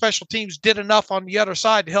on special teams did enough on the other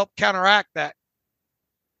side to help counteract that.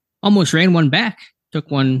 Almost ran one back,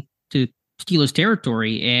 took one to Steelers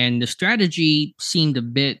territory, and the strategy seemed a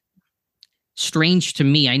bit strange to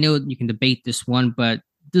me. I know you can debate this one, but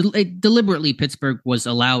deliberately Pittsburgh was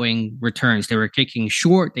allowing returns. They were kicking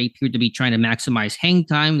short. They appeared to be trying to maximize hang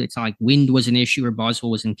time. It's not like wind was an issue or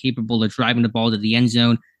Boswell was incapable of driving the ball to the end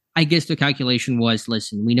zone. I guess the calculation was,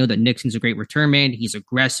 listen, we know that Nixon's a great return man. He's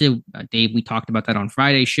aggressive. Dave, we talked about that on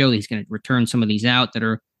Friday's show. He's going to return some of these out that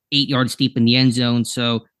are 8 yards deep in the end zone.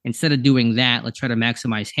 So instead of doing that, let's try to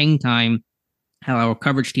maximize hang time, allow our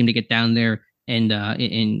coverage team to get down there and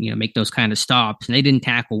make those kind of stops. And they didn't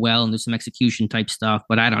tackle well, and there's some execution type stuff,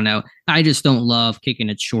 but I don't know. I just don't love kicking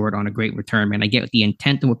it short on a great return, man. I get the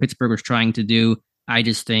intent of what Pittsburgh was trying to do. I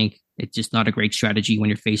just think it's just not a great strategy when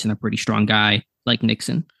you're facing a pretty strong guy like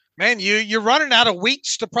Nixon. Man, you're running out of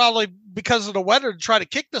weeks to probably, because of the weather, to try to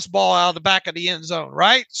kick this ball out of the back of the end zone,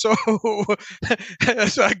 right? So,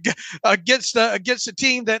 against a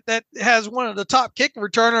team that has one of the top kick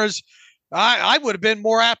returners, I would have been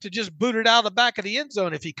more apt to just boot it out of the back of the end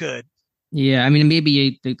zone if he could. Yeah, I mean,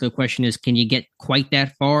 maybe the question is, can you get quite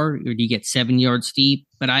that far, or do you get 7 yards deep?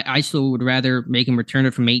 But I still would rather make him return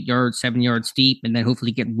it from 8 yards, 7 yards deep, and then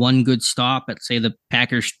hopefully get one good stop at, say, the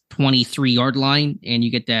Packers' 23-yard line, and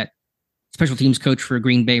you get that special teams coach for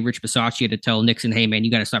Green Bay, Rich Bisaccia, to tell Nixon, hey, man,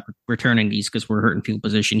 you got to stop returning these because we're hurting field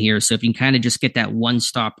position here. So if you can kind of just get that one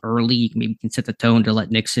stop early, you can set the tone to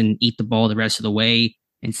let Nixon eat the ball the rest of the way.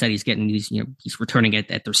 Instead, he's getting these, he's returning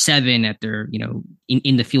at their 7, at their,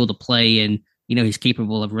 in the field of play. And, he's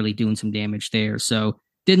capable of really doing some damage there. So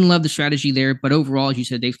didn't love the strategy there. But overall, as you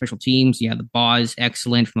said, Dave, special teams, yeah, the Boz,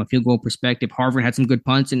 excellent from a field goal perspective. Harvard had some good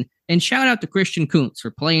punts. And shout out to Christian Kuntz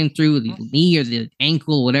for playing through the knee or the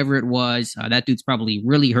ankle, whatever it was. That dude's probably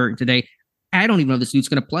really hurting today. I don't even know if this dude's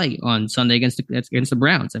going to play on Sunday against the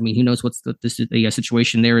Browns. I mean, who knows what the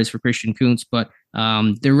situation there is for Christian Kuntz, but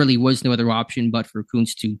there really was no other option but for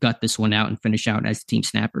Kuntz to gut this one out and finish out as the team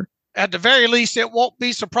snapper. At the very least, it won't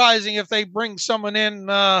be surprising if they bring someone in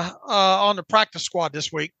on the practice squad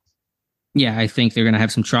this week. Yeah, I think they're going to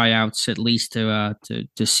have some tryouts at least to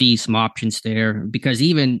see some options there, because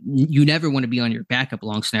even you never want to be on your backup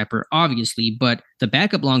long snapper, obviously, but the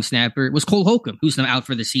backup long snapper was Cole Holcomb, who's now out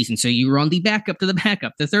for the season. So you were on the backup to the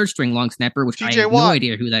backup, the third string long snapper, which I have no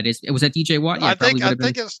idea who that is. Was that TJ Watt? Yeah, I think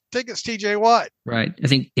it's TJ Watt. Right. I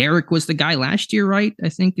think Derek was the guy last year, right? I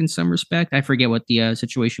think in some respect. I forget what the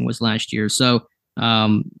situation was last year. So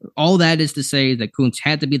all that is to say that Kuntz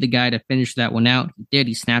had to be the guy to finish that one out. He did.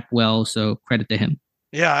 He snapped well, so credit to him.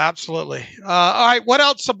 Yeah, absolutely. All right, what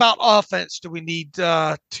else about offense do we need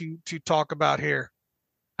to talk about here?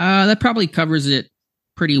 That probably covers it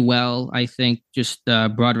pretty well. I think just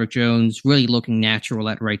Broderick Jones really looking natural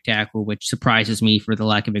at right tackle, which surprises me for the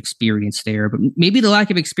lack of experience there. But maybe the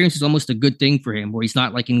lack of experience is almost a good thing for him, where he's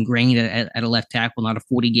not like ingrained at a left tackle, not a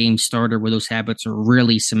 40-game starter where those habits are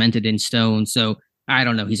really cemented in stone. So I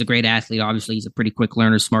don't know. He's a great athlete. Obviously, he's a pretty quick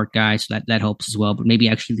learner, smart guy, so that helps as well. But maybe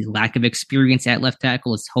actually the lack of experience at left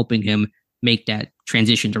tackle is helping him make that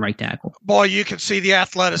transition to right tackle. Boy, you can see the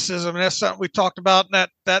athleticism, and that's something we talked about in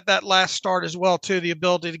that last start as well, too, the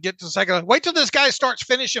ability to get to the second. Wait till this guy starts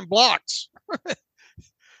finishing blocks.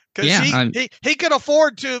 Because he could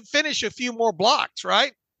afford to finish a few more blocks,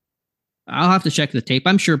 right? I'll have to check the tape.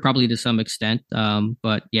 I'm sure probably to some extent.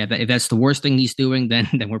 But yeah, if that's the worst thing he's doing, then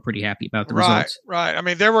we're pretty happy about the results. Right. I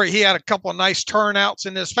mean, he had a couple of nice turnouts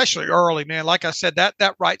in this, especially early, man. Like I said,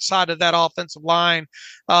 that right side of that offensive line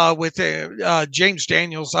with James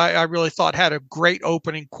Daniels, I really thought had a great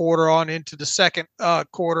opening quarter on into the second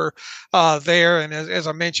quarter there. And as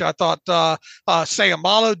I mentioned, I thought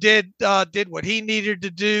Sayamalo did what he needed to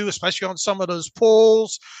do, especially on some of those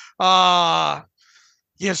pulls.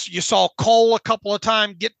 Yes, you saw Cole a couple of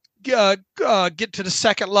times get to the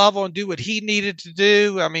second level and do what he needed to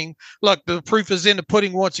do. I mean, look, the proof is in the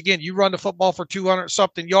pudding once again. You run the football for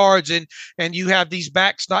 200-something yards, and you have these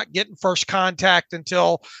backs not getting first contact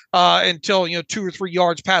until 2 or 3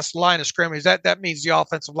 yards past the line of scrimmage. That means the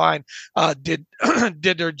offensive line did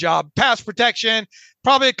their job. Pass protection,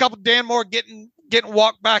 probably a couple. Dan Moore getting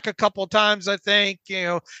walked back a couple of times. I think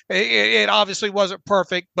it obviously wasn't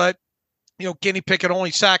perfect, but Kenny Pickett only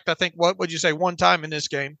sacked, I think, what would you say, one time in this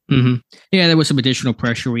game? Mm-hmm. Yeah, there was some additional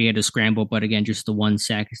pressure where he had to scramble, but again, just the one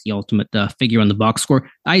sack is the ultimate figure on the box score.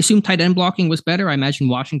 I assume tight end blocking was better. I imagine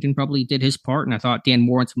Washington probably did his part, and I thought Dan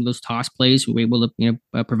Moore on some of those toss plays were able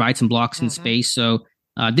to provide some blocks in space. So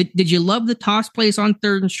did you love the toss plays on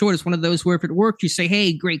third and short? It's one of those where if it worked, you say,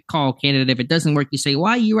 hey, great call, candidate. If it doesn't work, you say,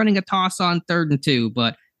 why are you running a toss on 3rd and 2?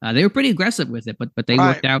 But they were pretty aggressive with it, but they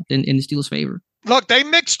worked out in the Steelers' favor. Look, they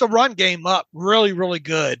mixed the run game up really, really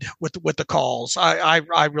good with the calls.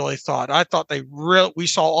 I really thought. I thought we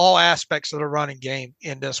saw all aspects of the running game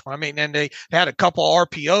in this one. I mean, and they had a couple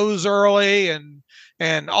RPOs early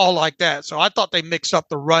and all like that. So I thought they mixed up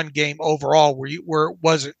the run game overall, where it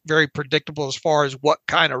wasn't very predictable as far as what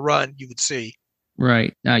kind of run you would see.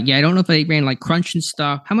 Right. I don't know if they ran like crunch and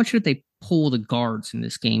stuff. How much did they pull the guards in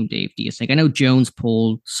this game, Dave, do you think? I know Jones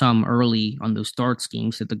pulled some early on those dart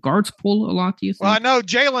schemes. Did the guards pull a lot, do you think? Well, I know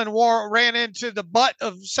Jalen ran into the butt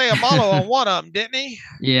of Sayamalo on one of them, didn't he?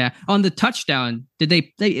 Yeah. On the touchdown, did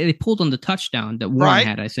they pulled on the touchdown that Warren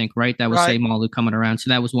had, I think, right? That was Sayamalo coming around.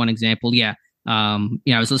 So that was one example. Yeah. I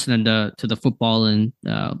was listening to the football and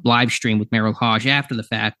live stream with Merrill Hodge after the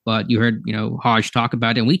fact, but you heard, Hodge talk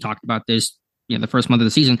about it, and we talked about this the first month of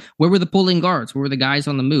the season. Where were the pulling guards? Where were the guys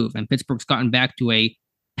on the move? And Pittsburgh's gotten back to a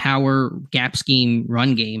power gap scheme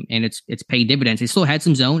run game, and it's paid dividends. They still had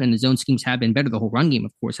some zone, and the zone schemes have been better. The whole run game,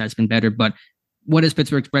 of course, has been better. But what is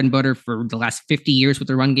Pittsburgh's bread and butter for the last 50 years with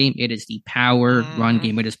the run game? It is the power run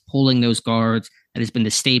game. It is pulling those guards. That has been the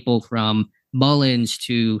staple from Mullins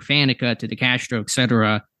to Faneca to DeCastro, et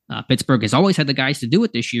cetera. Pittsburgh has always had the guys to do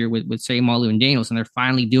it this year with Sayamalu and Daniels, and they're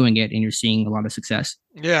finally doing it, and you're seeing a lot of success.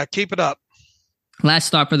 Yeah, keep it up. Last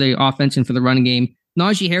stop for the offense and for the run game,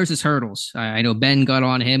 Najee Harris's hurdles. I know Ben got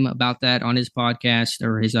on him about that on his podcast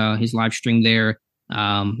or his live stream there.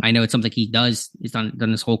 I know it's something he's done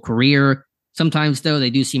his whole career. Sometimes, though,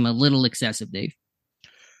 they do seem a little excessive, Dave.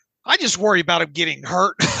 I just worry about him getting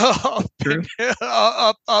hurt up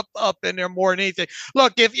in there more than anything.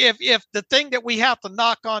 Look, if the thing that we have to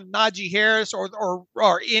knock on Najee Harris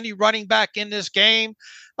or any running back in this game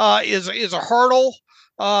is a hurdle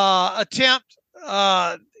attempt,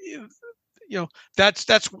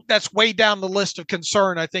 that's way down the list of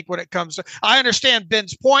concern. I think when it comes to, I understand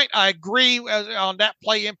Ben's point. I agree on that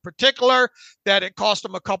play in particular that it cost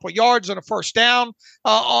him a couple yards and a first down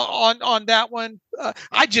on that one.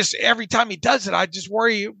 Every time he does it, I just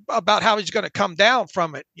worry about how he's going to come down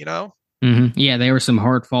from it. Mm-hmm. Yeah, there were some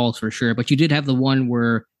hard falls for sure, but you did have the one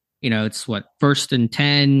where it's 1st and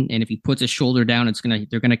 10, and if he puts his shoulder down,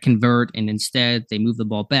 they're gonna convert, and instead they move the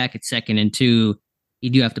ball back at 2nd and 2. You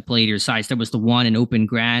do have to play to your size. There was the one in open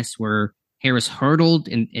grass where Harris hurdled,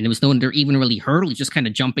 and it was no one there even really hurdled. He's just kind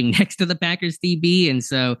of jumping next to the Packers DB, and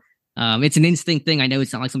so it's an instinct thing. I know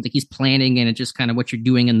it's not like something he's planning, and it's just kind of what you're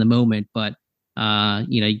doing in the moment. But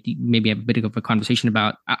you maybe have a bit of a conversation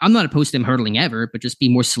about. I'm not opposed to him hurdling ever, but just be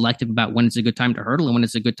more selective about when it's a good time to hurdle and when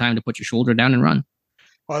it's a good time to put your shoulder down and run.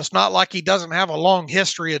 Well, it's not like he doesn't have a long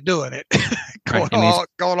history of doing it, going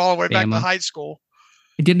all the way back to high school.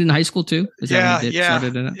 He did it in high school too? Yeah.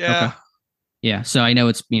 Okay. Yeah. So I know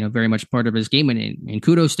it's very much part of his game, and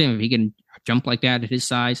kudos to him if he can jump like that at his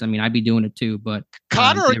size. I mean, I'd be doing it too. But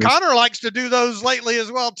Connor likes to do those lately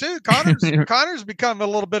as well too. Connor's become a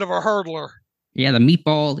little bit of a hurdler. Yeah, the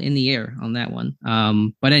meatball in the air on that one.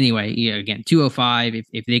 But anyway, yeah, again, 205.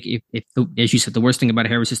 If as you said, the worst thing about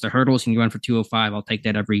Harris is the hurdles, and you run for 205, I'll take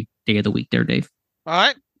that every day of the week there, Dave.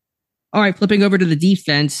 All right. Flipping over to the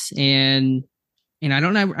defense, and I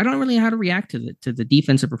don't really know how to react to the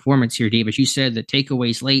defensive performance here, Dave. As you said, the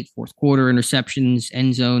takeaways late, 4th quarter interceptions,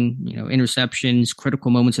 end zone, interceptions, critical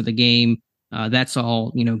moments of the game. That's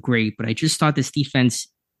all, great. But I just thought this defense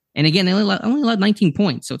And again, they only allowed 19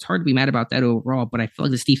 points, so it's hard to be mad about that overall. But I feel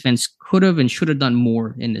like this defense could have and should have done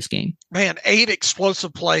more in this game. Man, 8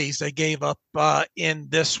 explosive plays they gave up in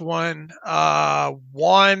this one.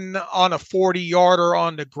 One on a 40-yarder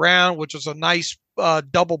on the ground, which was a nice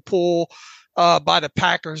double pull by the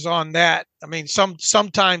Packers on that. I mean,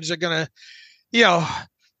 sometimes they're going to,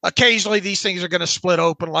 occasionally these things are going to split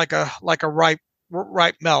open like a ripe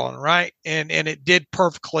melon, right? And it did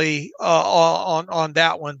perfectly on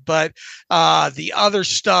that one. But the other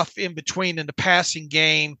stuff in between in the passing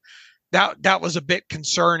game, that was a bit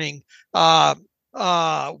concerning. One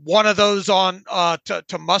of those on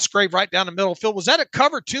to Musgrave right down the middle of the field. Was that a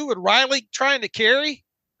cover 2 with Riley trying to carry?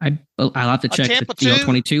 I'll have to check Tampa the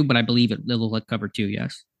 22, but I believe it will let cover 2,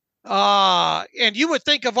 yes. And you would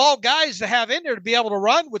think of all guys to have in there to be able to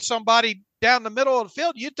run with somebody down the middle of the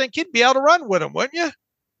field, you'd think you'd be able to run with him, wouldn't you?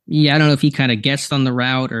 Yeah, I don't know if he kind of guessed on the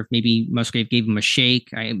route or if maybe Musgrave gave him a shake.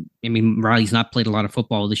 I mean, Riley's not played a lot of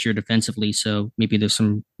football this year defensively, so maybe there's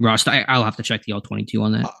some rust. I'll have to check the all-22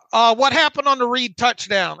 on that. What happened on the Reed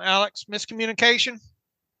touchdown, Alex? Miscommunication?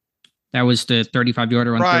 That was the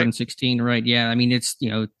 35-yarder on Right. 3rd and 16, right? Yeah, I mean, it's,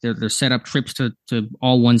 they're set up trips to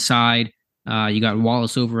all one side. You got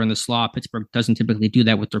Wallace over in the slot. Pittsburgh doesn't typically do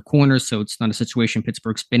that with their corners, so it's not a situation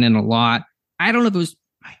Pittsburgh's been in a lot. I don't know if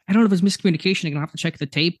it was miscommunication. I'm gonna have to check the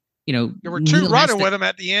tape. There were 2 running with him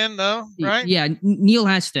at the end, though, right? Yeah, Neal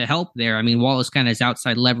has to help there. I mean, Wallace kind of has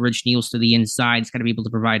outside leverage. Neal's to the inside. He's got to be able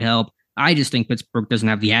to provide help. I just think Pittsburgh doesn't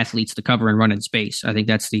have the athletes to cover and run in space. I think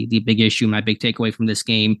that's the big issue, my big takeaway from this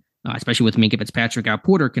game, especially with Minkah Fitzpatrick out.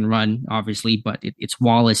 Porter can run, obviously, but it's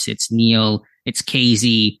Wallace, it's Neal, it's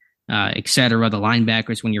Casey, et cetera, the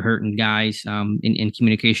linebackers when you're hurting guys, and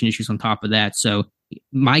communication issues on top of that. So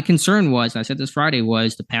my concern was, I said this Friday,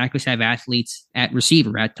 was the Packers have athletes at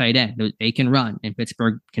receiver, at tight end. They can run, and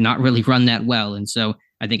Pittsburgh cannot really run that well. And so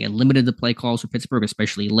I think it limited the play calls for Pittsburgh,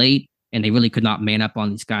 especially late, and they really could not man up on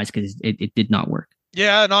these guys because it did not work.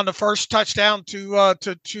 Yeah, and on the first touchdown to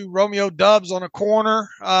Romeo Doubs on a corner,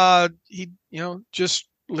 he just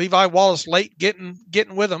Levi Wallace late getting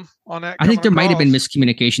with him on that. I think there might have been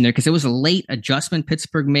miscommunication there because it was a late adjustment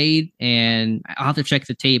Pittsburgh made, and I'll have to check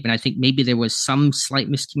the tape. And I think maybe there was some slight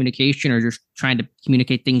miscommunication or just trying to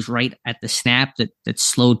communicate things right at the snap that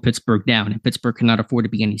slowed Pittsburgh down. And Pittsburgh cannot afford to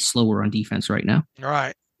be any slower on defense right now.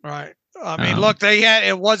 Right. I mean, look,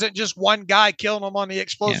 it wasn't just one guy killing them on the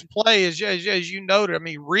explosive play, as you noted. I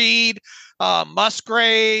mean, Reed,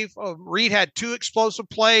 Musgrave, Reed had 2 explosive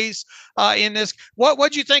plays in this.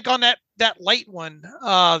 What'd you think on that late one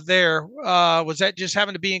there? Was that just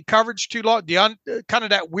having to be in coverage too long? Kind of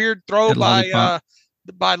that weird throw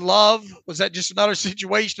by Love? Was that just another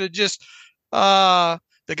situation of just the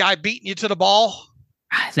guy beating you to the ball?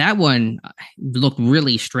 That one looked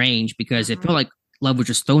really strange because it felt like Love was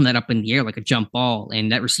just throwing that up in the air like a jump ball,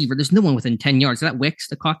 and that receiver, there's no one within 10 yards. Is that Wicks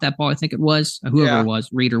that caught that ball? I think it was. Whoever it was,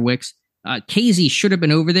 Reed or Wicks. Casey should have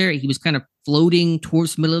been over there. He was kind of floating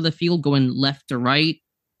towards the middle of the field, going left to right,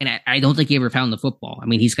 and I don't think he ever found the football. I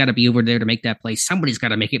mean, he's got to be over there to make that play. Somebody's got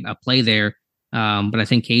to make it a play there, but I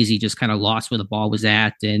think Casey just kind of lost where the ball was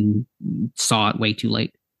at and saw it way too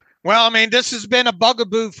late. Well, I mean, this has been a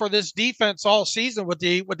bugaboo for this defense all season with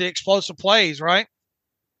the explosive plays, right?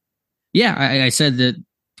 Yeah, I said that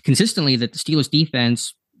consistently that the Steelers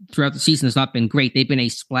defense throughout the season has not been great. They've been a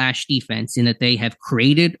splash defense in that they have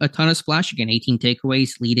created a ton of splash. Again, 18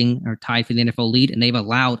 takeaways, leading or tied for the NFL lead, and they've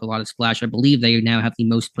allowed a lot of splash. I believe they now have the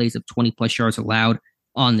most plays of 20-plus yards allowed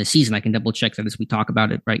on the season. I can double check that as we talk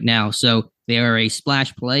about it right now. So they are a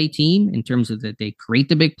splash play team in terms of that they create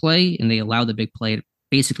the big play and they allow the big play at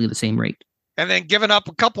basically the same rate. And then giving up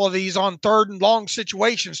a couple of these on 3rd and long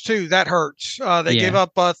situations too. That hurts. They gave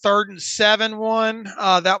up a 3rd and 7 one.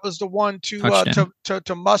 That was the one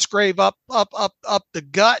to Musgrave up the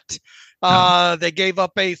gut. They gave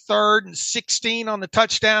up a 3rd and 16 on the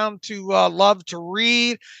touchdown to Love to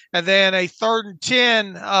Reed, and then a 3rd and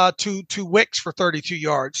 10 to Wicks for 32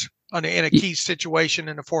 yards in a key situation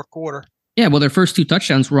in the 4th quarter. Yeah, well, their first 2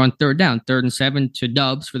 touchdowns were on 3rd down, 3rd and 7 to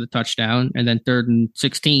Doubs for the touchdown, and then 3rd and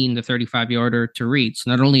 16, the 35-yarder to Reed. So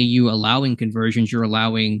not only are you allowing conversions, you're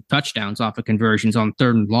allowing touchdowns off of conversions on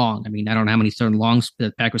 3rd and long. I mean, I don't know how many 3rd and longs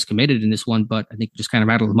the Packers committed in this one, but I think you just kind of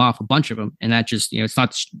rattled them off, a bunch of them. And that just, it's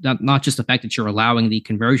not just the fact that you're allowing the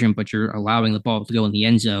conversion, but you're allowing the ball to go in the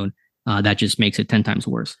end zone. That just makes it 10 times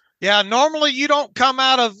worse. Yeah, normally you don't come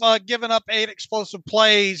out of giving up 8 explosive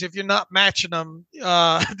plays if you're not matching them.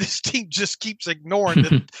 This team just keeps ignoring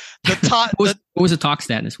the top. What was the talk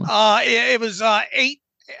stat in this one? It was 8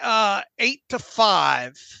 to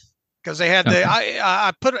 5. because they had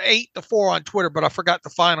I put 8-4 on Twitter, but I forgot the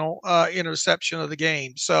final interception of the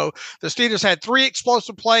game. So the Steelers had 3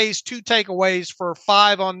 explosive plays, 2 takeaways for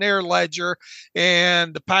 5 on their ledger,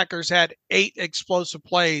 and the Packers had 8 explosive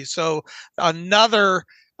plays. So another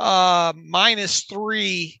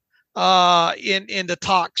 -3 in the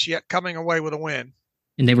talks, yet coming away with a win.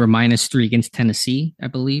 And they were -3 against Tennessee, I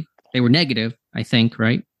believe. They were negative, I think,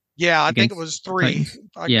 right? Yeah, I think it was 3.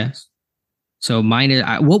 Yes. So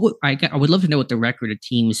I would love to know what the record of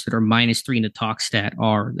teams that are -3 in the talk stat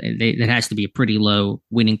are. It has to be a pretty low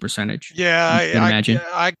winning percentage. Yeah,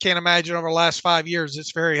 I can't imagine over the last 5 years.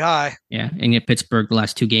 It's very high. Yeah, and yet Pittsburgh, the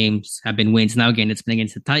last 2 games have been wins. Now again, it's been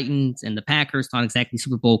against the Titans and the Packers, not exactly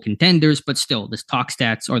Super Bowl contenders, but still, the talk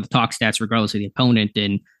stats regardless of the opponent,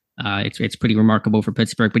 and it's pretty remarkable for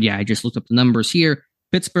Pittsburgh. But yeah, I just looked up the numbers here.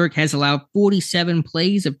 Pittsburgh has allowed 47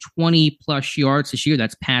 plays of 20-plus yards this year.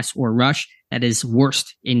 That's pass or rush. That is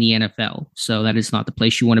worst in the NFL. So that is not the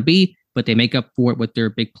place you want to be, but they make up for it with their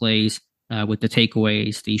big plays, with the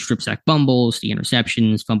takeaways, the strip sack fumbles, the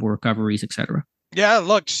interceptions, fumble recoveries, etc. Yeah,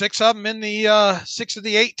 look, 6 of them in the 6 of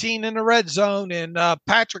the 18 in the red zone, and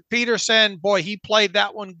Patrick Peterson, boy, he played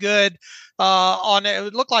that one good. On it,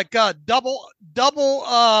 it looked like double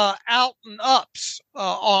out and ups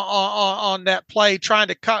on that play, trying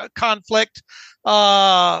to conflict.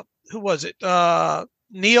 Who was it?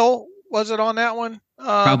 Neal, was it on that one?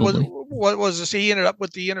 Probably. What was this? He ended up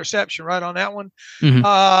with the interception right on that one.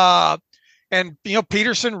 Mm-hmm. And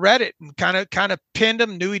Peterson read it and kind of pinned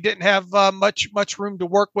him. Knew he didn't have much room to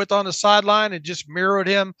work with on the sideline, and just mirrored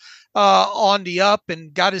him on the up,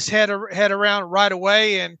 and got his head around right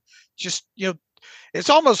away. And just it's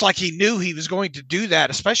almost like he knew he was going to do that,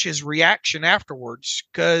 especially his reaction afterwards,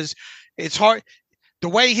 because it's hard. The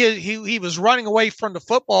way he was running away from the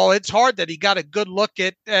football, it's hard that he got a good look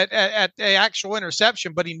at the actual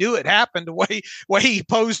interception, but he knew it happened the way he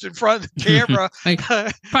posed in front of the camera. I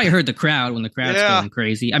probably heard the crowd when the crowd's going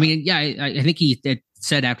crazy. I mean, yeah, I think he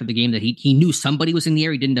said after the game that he knew somebody was in the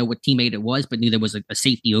air. He didn't know what teammate it was, but knew there was a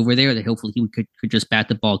safety over there that hopefully he could just bat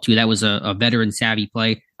the ball to. That was a veteran savvy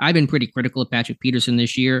play. I've been pretty critical of Patrick Peterson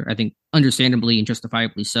this year. I think understandably and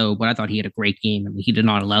justifiably so, but I thought he had a great game. I mean, he did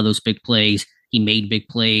not allow those big plays. He made big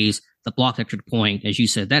plays. The blocked extra point, as you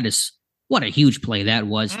said, that is what a huge play that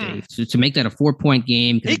was, Dave. So to make that a 4-point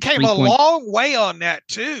game. He came a long way on that,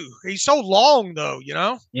 too. He's so long, though,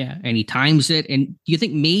 Yeah, and he times it. And do you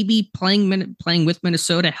think maybe playing with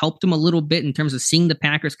Minnesota helped him a little bit in terms of seeing the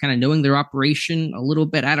Packers, kind of knowing their operation a little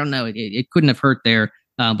bit? I don't know. It couldn't have hurt there.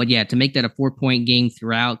 But yeah, to make that a 4-point game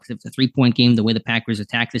throughout, because if it's a 3-point game, the way the Packers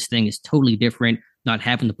attack this thing is totally different. Not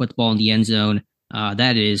having to put the ball in the end zone.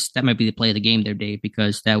 That might be the play of the game there, Dave,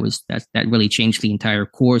 because that really changed the entire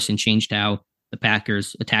course and changed how the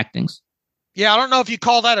Packers attack things. Yeah, I don't know if you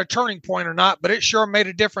call that a turning point or not, but it sure made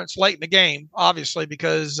a difference late in the game, obviously,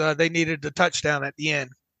 because they needed the touchdown at the end.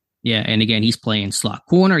 Yeah, and again, he's playing slot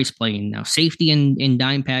corner. He's playing now safety in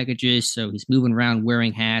dime packages, so he's moving around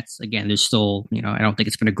wearing hats. Again, there's still, I don't think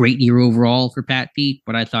it's been a great year overall for Pat Pete,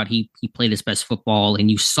 but I thought he played his best football,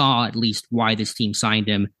 and you saw at least why this team signed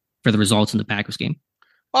him for the results in the Packers game.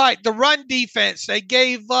 All right, the run defense, they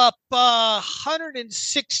gave up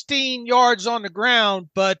 116 yards on the ground,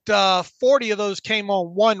 but 40 of those came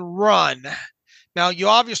on one run. Now, you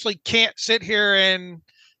obviously can't sit here and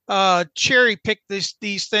cherry pick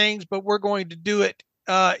these things, but we're going to do it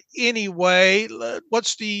anyway.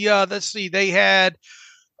 Let's see, they had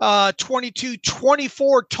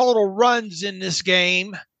 24 total runs in this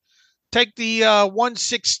game. Take the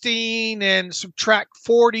 116 and subtract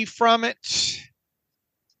 40 from it.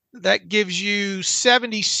 That gives you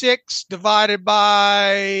 76 divided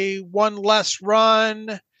by one less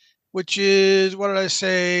run, which is, what did I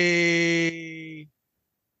say?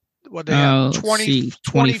 What they have?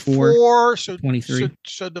 24. So 23.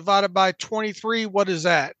 So divided by 23, what is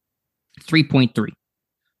that? 3.3. All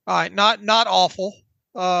right, not awful,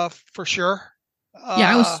 for sure.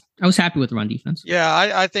 Yeah, I was happy with the run defense. Yeah,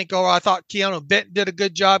 I thought Keanu Benton did a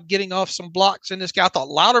good job getting off some blocks in this guy. I thought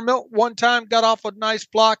Loudermilk one time got off a nice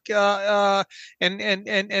block and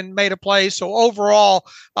made a play. So overall,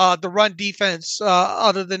 the run defense,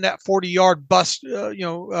 other than that 40-yard bust,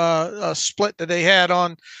 split that they had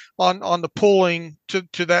on the pulling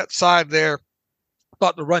to that side there, I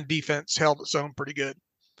thought the run defense held its own pretty good.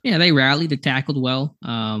 Yeah, they rallied, they tackled well.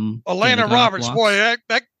 Atlanta Roberts, boy, that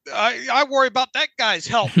I worry about that guy's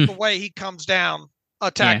health, the way he comes down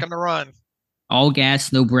attacking the run. All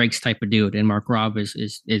gas, no brakes type of dude. And Mark Robb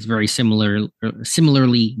is very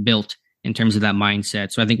similarly built in terms of that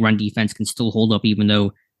mindset. So I think run defense can still hold up, even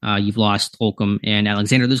though You've lost Holcomb and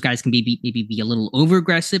Alexander. Those guys can maybe be a little over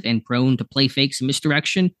aggressive and prone to play fakes and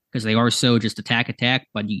misdirection because they are so just attack.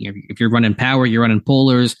 But if you're running power, you're running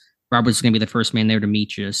polars. Roberts is going to be the first man there to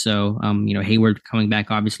meet you. So, Hayward coming back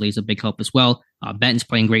obviously is a big help as well. Benton's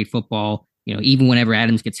playing great football. Even whenever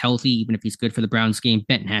Adams gets healthy, even if he's good for the Browns game,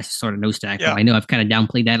 Benton has to start a nose tackle. Yeah. I know I've kind of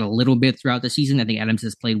downplayed that a little bit throughout the season. I think Adams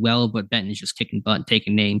has played well, but Benton is just kicking butt and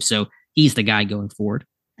taking names. So he's the guy going forward.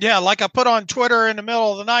 Yeah, like I put on Twitter in the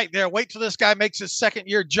middle of the night there, wait till this guy makes his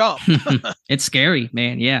second-year jump. It's scary,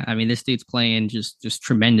 man. Yeah, I mean, this dude's playing just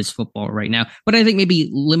tremendous football right now. But I think maybe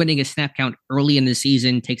limiting his snap count early in the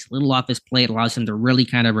season takes a little off his play. It allows him to really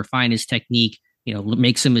kind of refine his technique,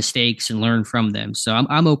 make some mistakes and learn from them. So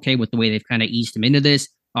I'm okay with the way they've kind of eased him into this.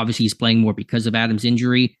 Obviously, he's playing more because of Adams'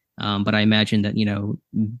 injury, but I imagine that,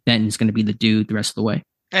 Benton's going to be the dude the rest of the way.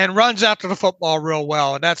 And runs after the football real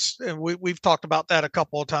well. And we've talked about that a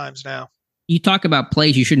couple of times now. You talk about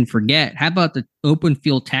plays you shouldn't forget. How about the open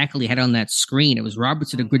field tackle he had on that screen? It was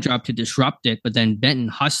Roberts did a good job to disrupt it, but then Benton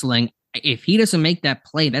hustling. If he doesn't make that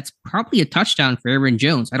play, that's probably a touchdown for Aaron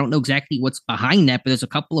Jones. I don't know exactly what's behind that, but there's a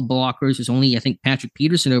couple of blockers. There's only, I think, Patrick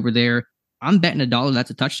Peterson over there. I'm betting $1 that's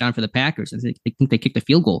a touchdown for the Packers. I think they kicked the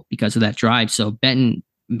field goal because of that drive. So Benton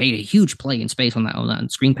made a huge play in space on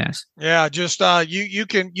that screen pass. Yeah, just you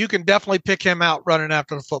can definitely pick him out running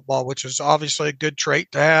after the football, which is obviously a good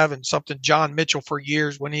trait to have and something John Mitchell for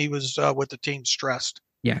years when he was with the team stressed.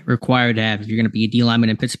 Yeah, required to have. If you're going to be a D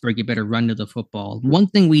lineman in Pittsburgh, you better run to the football. One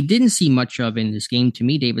thing we didn't see much of in this game, to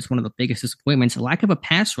me, Dave, is one of the biggest disappointments, a lack of a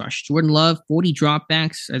pass rush. Jordan Love, 40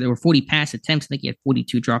 dropbacks. There were 40 pass attempts. I think he had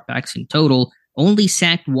 42 dropbacks in total. Only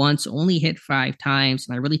sacked once, only hit 5 times.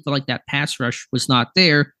 And I really feel like that pass rush was not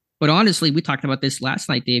there. But honestly, we talked about this last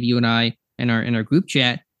night, Dave, you and I, in our group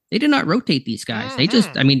chat. They did not rotate these guys. They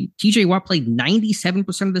just, TJ Watt played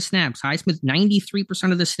 97% of the snaps. Highsmith,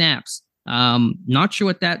 93% of the snaps. Not sure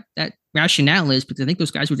what that rationale is, because I think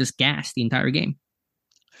those guys were just gassed the entire game.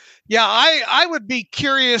 Yeah, I would be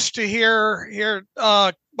curious to hear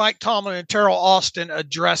Mike Tomlin and Terrell Austin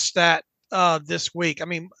address that this week. I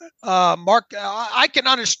mean, Mark, I can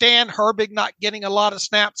understand Herbig not getting a lot of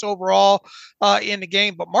snaps overall in the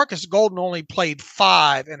game, but Marcus Golden only played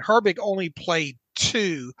 5 and Herbig only played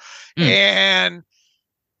 2. And,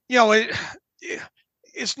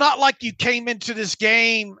 it's not like you came into this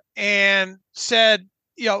game and said,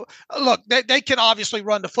 look, they can obviously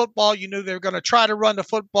run the football. You knew they were going to try to run the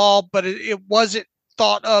football, but it wasn't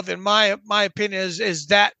thought of, in my opinion, is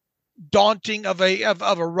that daunting of a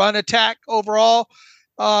run attack overall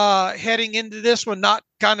heading into this one, not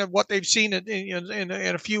kind of what they've seen in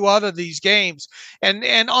a few other of these games.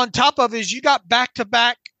 And on top of it, you got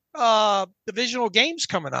back-to-back divisional games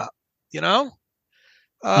coming up,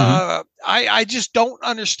 I just don't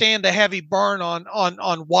understand the heavy burn on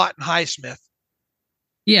Watt and Highsmith.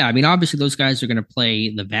 Yeah, I mean, obviously those guys are going to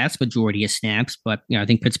play the vast majority of snaps, but I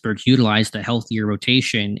think Pittsburgh utilized a healthier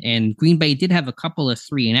rotation, and Green Bay did have a couple of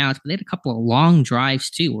 3-and-outs, but they had a couple of long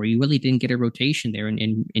drives too, where you really didn't get a rotation there,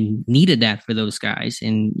 and needed that for those guys.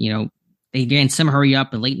 And they ran some hurry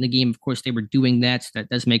up, and late in the game, of course, they were doing that, so that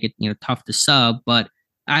does make it tough to sub. But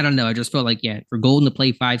I don't know, I just felt like for Golden to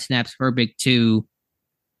play 5 snaps, Herbig 2,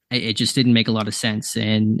 it just didn't make a lot of sense.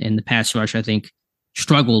 And the pass rush, I think,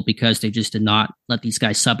 struggled because they just did not let these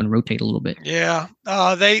guys sub and rotate a little bit. Yeah,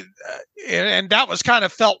 and that was kind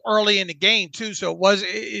of felt early in the game too. So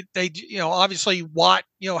obviously Watt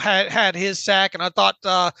had his sack, and I thought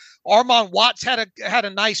Armon Watts had a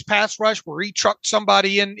nice pass rush where he trucked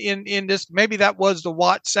somebody in this. Maybe that was the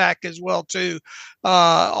Watt sack as well too.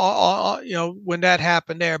 When that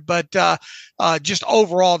happened there, but just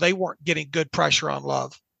overall they weren't getting good pressure on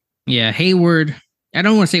Love. Yeah, Hayward, I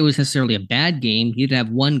don't want to say it was necessarily a bad game. He did have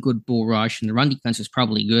one good bull rush, and the run defense was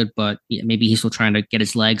probably good, but maybe he's still trying to get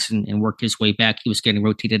his legs and work his way back. He was getting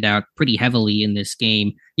rotated out pretty heavily in this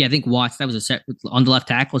game. Yeah, I think Watts, that was a set on the left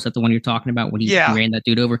tackle. Is that the one you're talking about when he ran that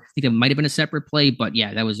dude over? I think it might have been a separate play, but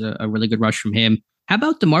yeah, that was a really good rush from him. How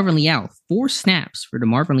about DeMarvin Leal? 4 snaps for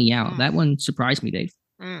DeMarvin Leal. That one surprised me, Dave.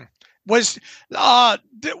 Was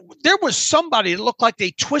there was somebody that looked like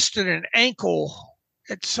they twisted an ankle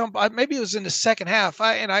at maybe it was in the second half.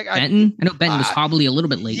 Benton? I know Benton was probably a little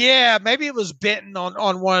bit late. Yeah, maybe it was Benton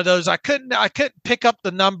on one of those. I couldn't pick up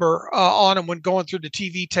the number on him when going through the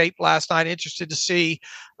TV tape last night. Interested to see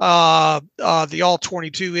the all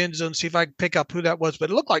 22 end zone, see if I could pick up who that was. But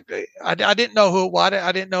it looked like I didn't know who it was.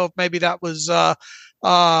 I didn't know if maybe that was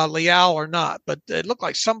Leal or not. But it looked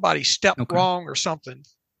like somebody stepped wrong or something.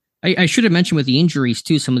 I should have mentioned with the injuries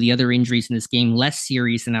too, some of the other injuries in this game, less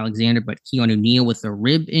serious than Alexander, but Keon O'Neal with a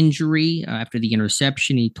rib injury after the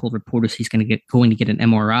interception. He told reporters he's going to get an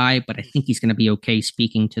MRI, but I think he's going to be okay.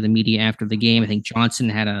 Speaking to the media after the game, I think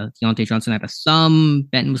Deontay Johnson had a thumb.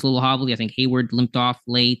 Benton was a little hobbly. I think Hayward limped off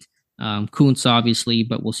late. Kuntz obviously,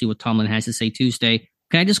 but we'll see what Tomlin has to say Tuesday.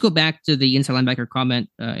 Can I just go back to the inside linebacker comment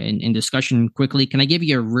in discussion quickly? Can I give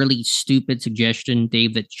you a really stupid suggestion,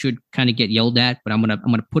 Dave, that should kind of get yelled at, but I'm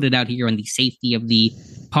gonna put it out here on the safety of the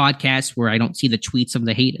podcast where I don't see the tweets of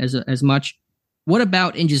the hate as much. What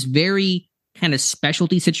about in just very kind of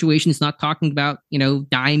specialty situations, not talking about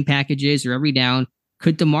dime packages or every down?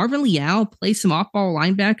 Could DeMarvin Leal play some off-ball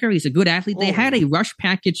linebacker? He's a good athlete. They had a rush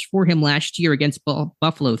package for him last year against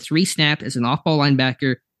Buffalo, 3 snaps as an off-ball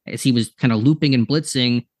linebacker, as he was kind of looping and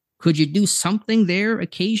blitzing. Could you do something there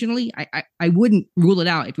occasionally? I wouldn't rule it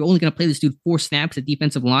out. If you're only going to play this dude 4 snaps at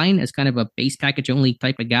defensive line as kind of a base package only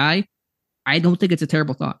type of guy, I don't think it's a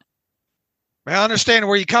terrible thought. I understand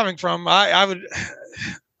where you're coming from. I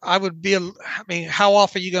would be, how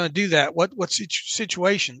often are you going to do that? What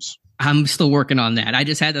situations? I'm still working on that. I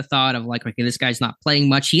just had the thought of okay, this guy's not playing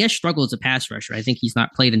much. He has struggled as a pass rusher. I think he's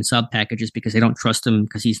not played in sub packages because they don't trust him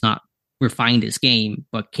because he's not refined his game,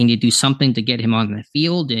 but can you do something to get him on the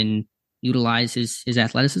field and utilize his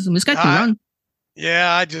athleticism? This guy can run.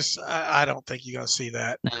 Yeah, I don't think you're going to see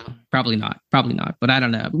that. No, probably not, but I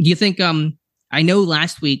don't know. Do you think, I know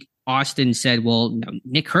last week Austin said, well,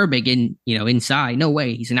 Nick Herbig inside, no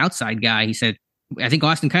way. He's an outside guy. He said, I think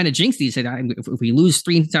Austin kind of jinxed it. He said, if we lose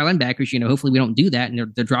 3 inside linebackers, hopefully we don't do that.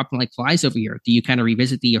 And they're dropping like flies over here. Do you kind of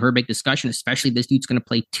revisit the Herbig discussion, especially if this dude's going to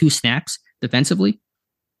play 2 snaps defensively?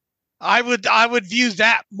 I would view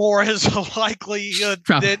that more as a likely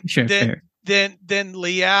than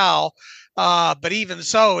Leal. But even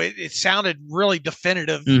so, it sounded really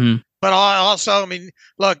definitive. Mm-hmm. But also,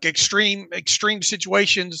 look, extreme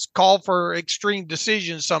situations call for extreme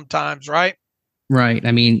decisions sometimes, right? Right.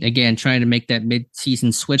 Again, trying to make that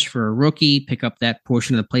mid-season switch for a rookie, pick up that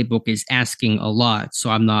portion of the playbook is asking a lot. So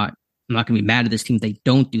I'm not going to be mad at this team if they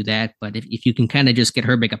don't do that. But if you can kind of just get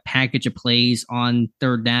Herbig a package of plays on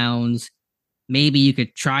third downs, maybe you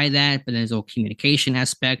could try that. But there's a communication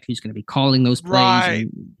aspect. Who's going to be calling those plays? Right.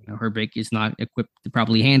 And Herbig is not equipped to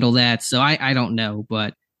probably handle that. So I don't know.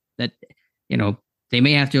 But that, they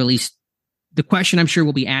may have to at least, the question I'm sure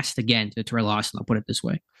will be asked again to Terrell Austin. I'll put it this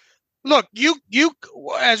way. Look, you,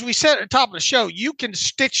 as we said at the top of the show, you can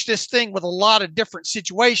stitch this thing with a lot of different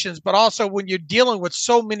situations, but also when you're dealing with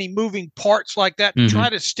so many moving parts like that, to try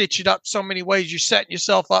to stitch it up so many ways, you're setting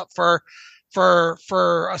yourself up for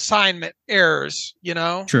assignment errors,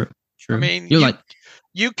 True.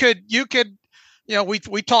 You could,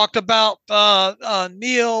 we talked about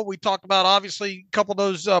Neal. We talked about obviously a couple of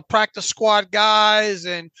those practice squad guys,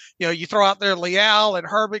 and you throw out there Leal and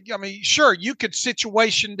Herbig. Sure, you could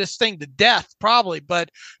situation this thing to death probably, but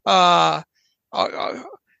will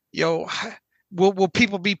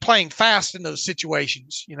people be playing fast in those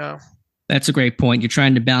situations? That's a great point. You're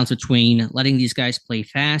trying to balance between letting these guys play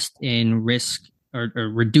fast and risk or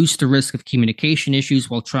reduce the risk of communication issues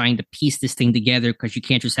while trying to piece this thing together, because you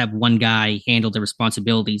can't just have one guy handle the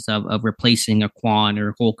responsibilities of replacing a Kwon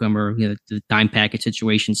or Holcomb or the dime package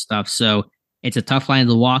situation stuff. So it's a tough line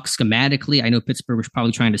to walk schematically. I know Pittsburgh was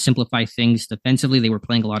probably trying to simplify things defensively. They were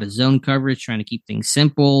playing a lot of zone coverage, trying to keep things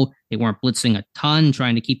simple. They weren't blitzing a ton,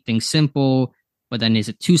 trying to keep things simple. But then is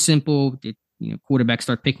it too simple? Did quarterbacks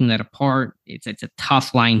start picking that apart? It's a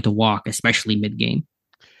tough line to walk, especially mid-game.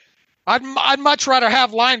 I'd much rather have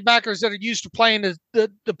linebackers that are used to playing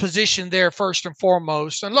the position there first and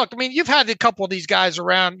foremost. And look, you've had a couple of these guys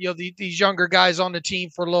around, these younger guys on the team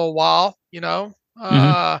for a little while,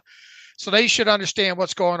 so they should understand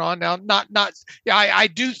what's going on now. I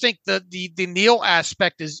do think that the Neal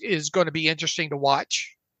aspect is going to be interesting to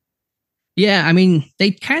watch. Yeah, they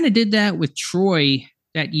kind of did that with Troy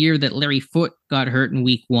that year that Larry Foote got hurt in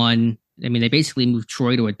week 1. They basically moved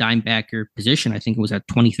Troy to a dime backer position. I think it was at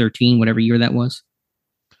 2013, whatever year that was.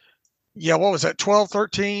 Yeah, what was that, 12,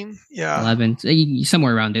 13? Yeah. 11,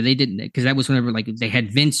 somewhere around there. They didn't, because that was whenever they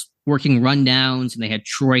had Vince working rundowns and they had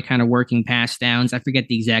Troy kind of working pass downs. I forget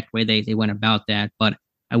the exact way they went about that, but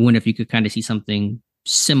I wonder if you could kind of see something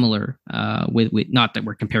similar with not that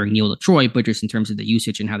we're comparing Neal to Troy, but just in terms of the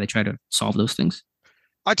usage and how they try to solve those things.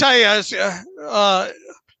 I tell you, it's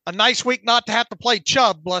a nice week not to have to play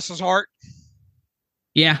Chubb, bless his heart.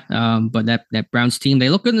 Yeah, but that Browns team, they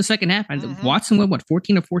look good in the second half. Watson went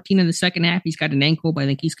 14 of 14 in the second half. He's got an ankle, but I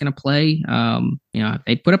think he's going to play.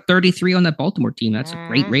 They put up 33 on that Baltimore team. That's a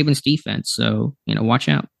great Ravens defense. So watch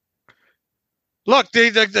out. Look,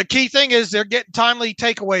 the key thing is they're getting timely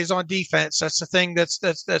takeaways on defense. That's the thing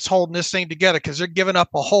that's holding this thing together, because they're giving up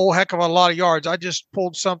a whole heck of a lot of yards. I just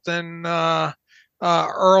pulled something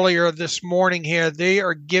earlier this morning here. They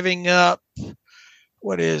are giving up,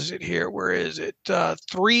 what is it here? Where is it?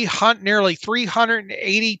 300, nearly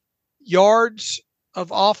 380 yards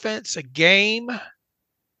of offense a game.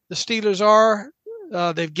 The Steelers are.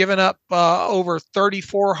 They've given up over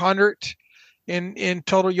 3,400 in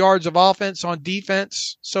total yards of offense on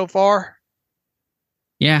defense so far.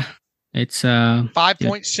 Yeah, it's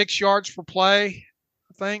 5.6 yards per play,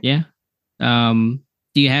 I think. Yeah. Do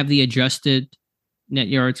you have the adjusted net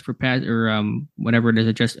yards per pass, or whatever it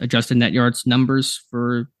is, adjusted net yards numbers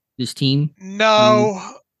for this team? No,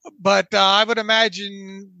 but I would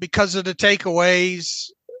imagine because of the takeaways,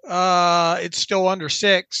 it's still under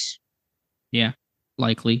 6. Yeah,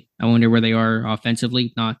 likely. I wonder where they are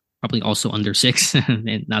offensively. Not probably also under 6.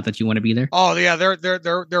 And not that you want to be there. Oh yeah,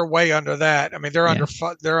 they're way under that. I mean, they're under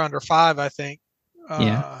 5, I think.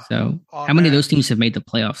 Yeah. So how many of those teams have made the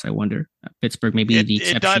playoffs? I wonder. Pittsburgh maybe the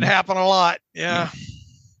exception. It doesn't happen a lot. Yeah. I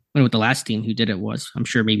wonder what the last team who did it was. I'm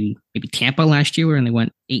sure maybe Tampa last year, and they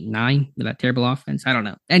went 8-9 with that terrible offense. I don't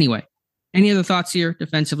know. Anyway, any other thoughts here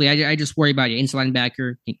defensively? I just worry about your inside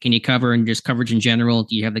linebacker. Can you cover, and just coverage in general?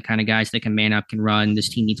 Do you have the kind of guys that can man up, can run? This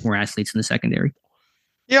team needs more athletes in the secondary.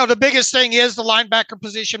 The biggest thing is the linebacker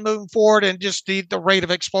position moving forward, and just the rate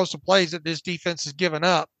of explosive plays that this defense has given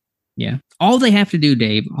up. Yeah. All they have to do,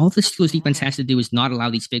 Dave, all the Steelers defense has to do is not allow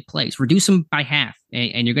these big plays. Reduce them by half,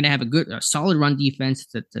 and you're going to have a solid run defense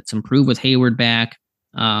that's improved with Hayward back.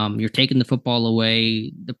 You're taking the football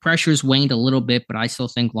away. The pressure's waned a little bit, but I still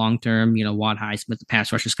think long-term, Watt, Highsmith, the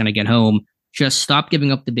pass rush is going to get home. Just stop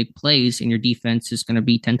giving up the big plays, and your defense is going to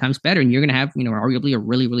be 10 times better, and you're going to have, arguably a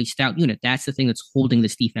really, really stout unit. That's the thing that's holding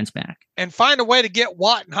this defense back. And find a way to get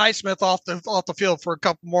Watt and Highsmith off the field for a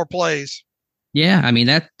couple more plays. Yeah, I mean,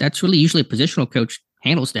 that's really usually a positional coach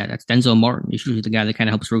handles that. That's Denzel Martin. He's usually the guy that kind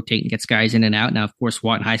of helps rotate and gets guys in and out. Now, of course,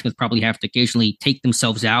 Watt and Highsmith probably have to occasionally take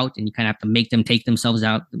themselves out, and you kind of have to make them take themselves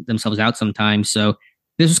out sometimes. So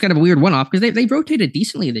this was kind of a weird one-off, because they rotated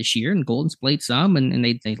decently this year, and Golden's played some, and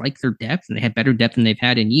they like their depth, and they had better depth than they've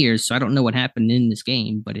had in years. So I don't know what happened in this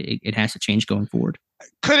game, but it has to change going forward.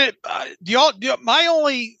 Could it? My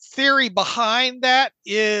only theory behind that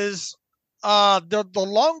is the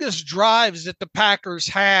longest drives that the Packers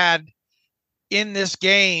had in this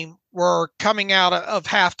game were coming out of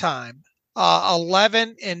halftime.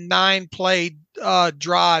 11 and 9 play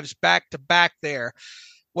drives back to back there.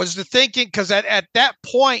 Was the thinking, because at that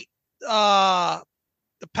point, the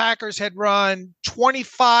Packers had run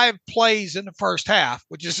 25 plays in the first half,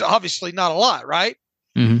 which is obviously not a lot, right?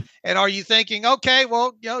 Mm-hmm. And are you thinking, okay,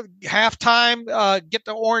 well, halftime, get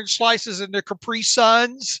the orange slices and the Capri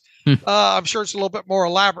Suns? I'm sure it's a little bit more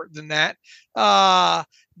elaborate than that.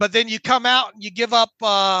 But then you come out and you give up,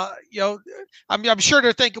 I'm sure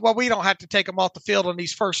they're thinking, well, we don't have to take them off the field on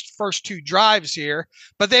these first 2 drives here.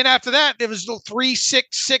 But then after that, it was 3,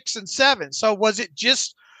 6, 6, and 7. So was it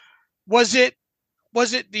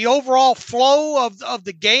the overall flow of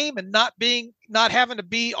the game, and not having to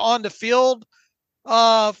be on the field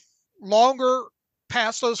longer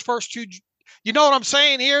past those first 2? You know what I'm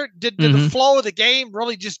saying here? Did the flow of the game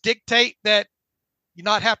really just dictate that you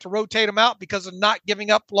not have to rotate them out because of not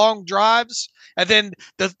giving up long drives? And then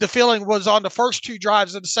the feeling was on the first 2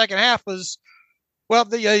 drives of the second half was, well,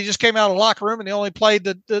 you just came out of the locker room and they only played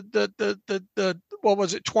the what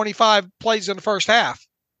was it, 25 plays in the first half.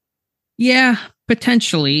 Yeah,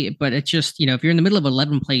 potentially, but it's just, if you're in the middle of an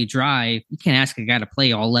 11-play drive, you can't ask a guy to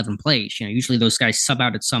play all 11 plays. Usually those guys sub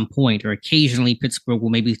out at some point, or occasionally Pittsburgh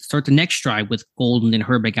will maybe start the next drive with Golden and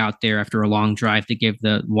Herbeck out there after a long drive to give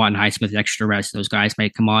the Watt and Highsmith extra rest. Those guys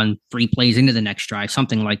might come on 3 plays into the next drive,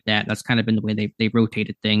 something like that. That's kind of been the way they've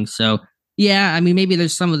rotated things. So, yeah, I mean, maybe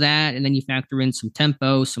there's some of that, and then you factor in some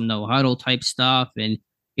tempo, some no-huddle type stuff, and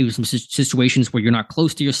maybe some situations where you're not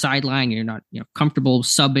close to your sideline, you're not comfortable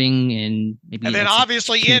subbing, and maybe. And then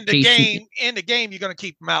obviously in the game, you're going to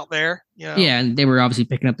keep them out there. Yeah, and they were obviously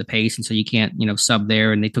picking up the pace, and so you can't sub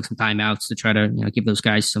there. And they took some timeouts to try to give those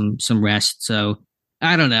guys some rest. So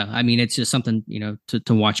I don't know. I mean, it's just something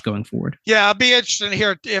to watch going forward. Yeah, I'd be interested to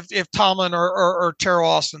hear if Tomlin or Terrell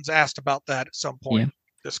Austin's asked about that at some point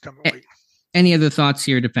this coming week. Any other thoughts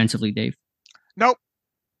here defensively, Dave? Nope.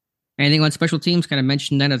 Anything on special teams? Kind of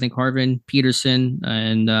mentioned that. I think Harvin, Peterson,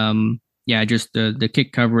 and just the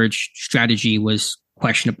kick coverage strategy was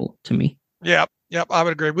questionable to me. Yep, I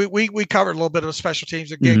would agree. We covered a little bit of special teams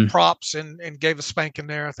that gave props and gave a spanking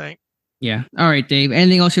there, I think. Yeah. All right, Dave.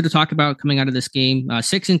 Anything else here to talk about coming out of this game?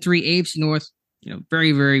 6-3 AFC North.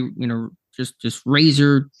 Very, very just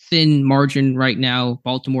razor thin margin right now.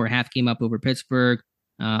 Baltimore half game up over Pittsburgh.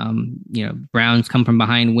 Browns come from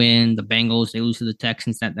behind win. The Bengals, they lose to the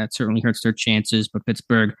Texans. That certainly hurts their chances. But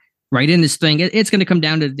Pittsburgh, right in this thing, it's going to come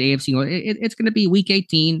down to the AFC. It's going to be Week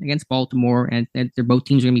 18 against Baltimore, and they're both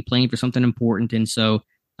teams are going to be playing for something important. And so,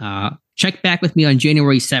 check back with me on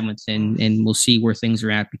January 7th, and we'll see where things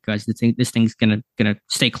are at, because this thing's going to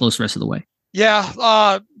stay close the rest of the way.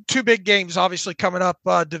 Yeah, two big games obviously coming up,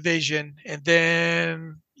 division, and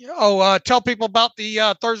then tell people about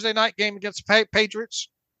the Thursday night game against the Patriots.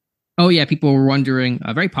 Oh yeah, people were wondering.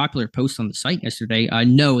 A very popular post on the site yesterday.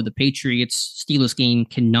 No, the Patriots Steelers game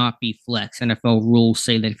cannot be flexed. NFL rules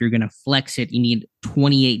say that if you're going to flex it, you need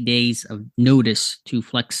 28 days of notice to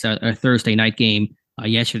flex a Thursday night game.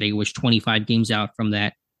 Yesterday was 25 games out from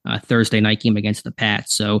that Thursday night game against the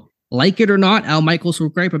Pats. So, like it or not, Al Michaels will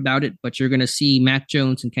gripe about it, but you're going to see Mac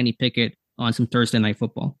Jones and Kenny Pickett on some Thursday night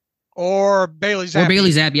football. Or Bailey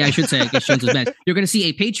Zappi. I should say. You're going to see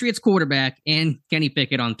a Patriots quarterback and Kenny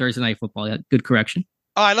Pickett on Thursday night football. Yeah, good correction.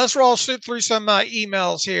 All right, let's roll through some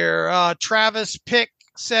emails here. Travis Pick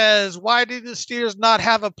says, why did the Steelers not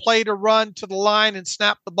have a play to run to the line and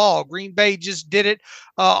snap the ball? Green Bay just did it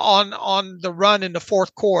on the run in the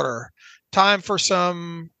fourth quarter. Time for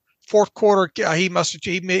some fourth quarter. He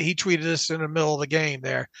tweeted this in the middle of the game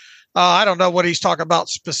there. I don't know what he's talking about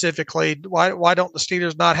specifically. Why don't the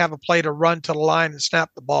Steelers not have a play to run to the line and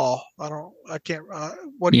snap the ball? I can't.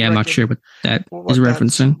 What? I'm not sure what that is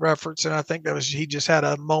referencing. I think he just had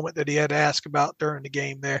a moment that he had to ask about during the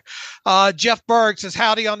game there. Jeff Berg says,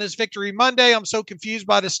 howdy on this Victory Monday. I'm so confused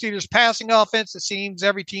by the Steelers passing offense. It seems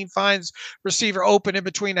every team finds receiver open in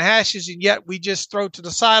between the hashes, and yet we just throw to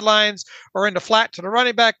the sidelines or in the flat to the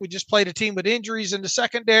running back. We just played a team with injuries in the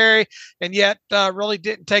secondary, and yet really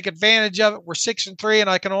didn't take advantage of it. We're 6-3, and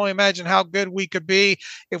I can only imagine how good we could be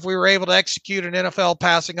if we were able to execute an NFL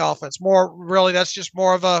passing offense. That's just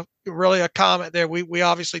more of a comment there. We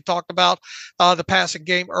obviously talked about the passing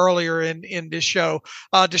game earlier in this show.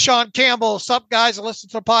 Deshaun Campbell, sup guys? I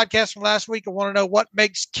listened to the podcast from last week. I want to know what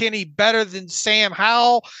makes Kenny better than Sam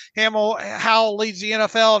Howell. Howell leads the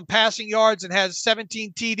NFL in passing yards and has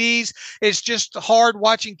 17 TDs. It's just hard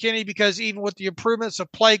watching Kenny because even with the improvements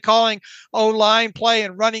of play calling, O-line play,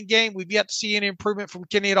 and running game, we've yet to see any improvement from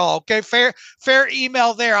Kenny at all. Okay, fair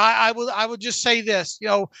email there. I would just say this,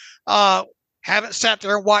 haven't sat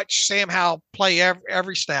there and watched Sam Howell play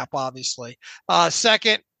every snap, obviously.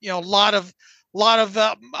 Second, a lot of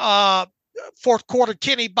fourth quarter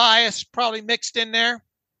Kenny bias probably mixed in there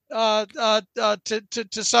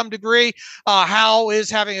to some degree. Howell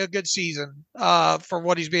is having a good season for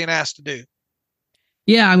what he's being asked to do.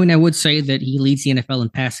 Yeah, I mean, I would say that he leads the NFL in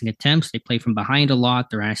passing attempts. They play from behind a lot.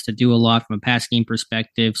 They're asked to do a lot from a pass game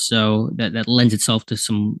perspective. So that lends itself to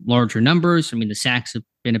some larger numbers. I mean, the sacks have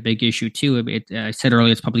been a big issue too. I said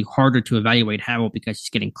earlier, it's probably harder to evaluate Howell because he's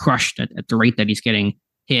getting crushed at the rate that he's getting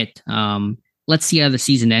hit. Let's see how the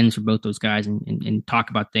season ends for both those guys and talk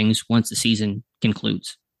about things once the season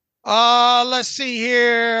concludes. Let's see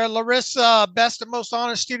here. Larissa, best and most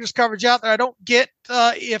honest Steelers coverage out there. I don't get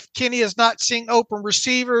if Kenny is not seeing open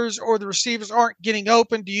receivers or the receivers aren't getting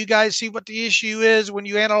open. Do you guys see what the issue is when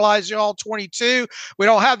you analyze the all 22? We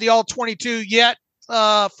don't have the all 22 yet.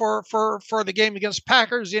 For the game against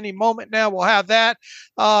Packers. Any moment now we'll have that.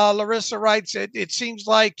 Larissa writes, it seems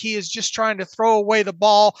like he is just trying to throw away the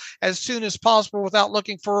ball as soon as possible without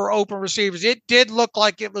looking for open receivers. It did look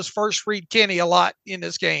like it was first read Kenny a lot in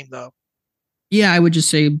this game, though. Yeah, I would just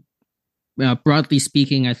say, broadly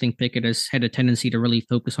speaking, I think Pickett has had a tendency to really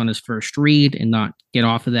focus on his first read and not get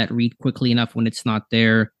off of that read quickly enough when it's not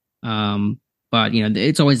there. But,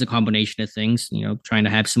 it's always a combination of things, trying to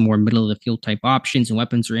have some more middle of the field type options and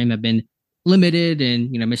weapons for him have been limited and,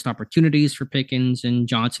 missed opportunities for Pickens and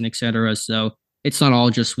Johnson, et cetera. So it's not all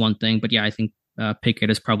just one thing. But yeah, I think Pickett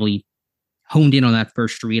has probably honed in on that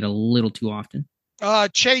first read a little too often.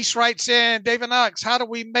 Chase writes in, David Knox, how do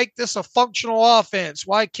we make this a functional offense?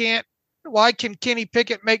 Why can Kenny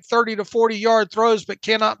Pickett make 30 to 40 yard throws, but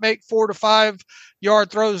cannot make 4 to 5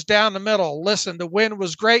 yard throws down the middle? Listen, the win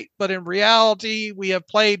was great, but in reality, we have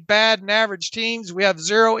played bad and average teams. We have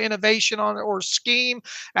zero innovation or scheme.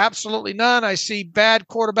 Absolutely none. I see bad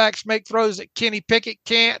quarterbacks make throws that Kenny Pickett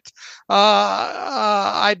can't.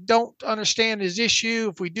 I don't understand his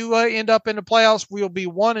issue. If we do end up in the playoffs, we'll be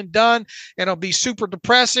one and done, and it'll be super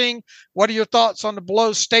depressing. What are your thoughts on the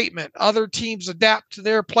below statement? Other teams adapt to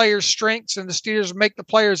their players' strengths, and the Steelers make the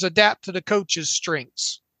players adapt to the coach's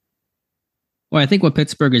strengths. Well, I think what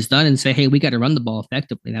Pittsburgh has done and say, hey, we got to run the ball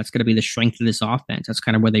effectively. That's going to be the strength of this offense. That's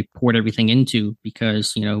kind of where they poured everything into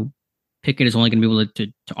because, Pickett is only going to be able to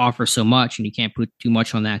offer so much, and you can't put too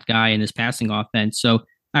much on that guy in this passing offense. So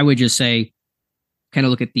I would just say, kind of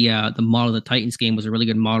look at the model of the Titans game was a really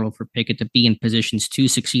good model for Pickett to be in positions to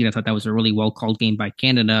succeed. I thought that was a really well called game by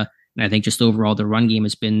Canada. And I think just overall, the run game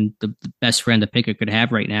has been the best friend that Pickett could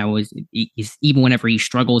have right now. Is even whenever he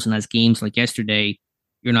struggles and has games like yesterday,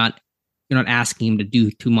 you're not asking him to do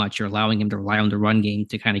too much. You're allowing him to rely on the run game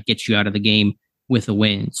to kind of get you out of the game with a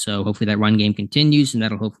win. So hopefully that run game continues, and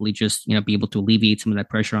that'll hopefully just be able to alleviate some of that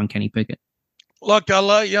pressure on Kenny Pickett. Look,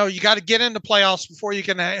 you got to get into playoffs before you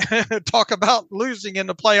can talk about losing in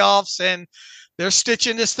the playoffs, and they're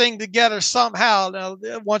stitching this thing together somehow. Now,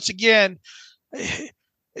 once again,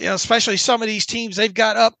 especially some of these teams they've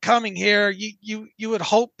got upcoming here, you would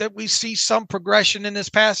hope that we see some progression in this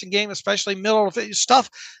passing game, especially middle of stuff.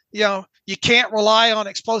 You can't rely on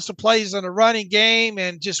explosive plays in the running game,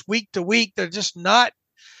 and just week to week, they're just not,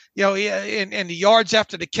 and the yards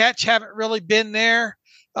after the catch haven't really been there.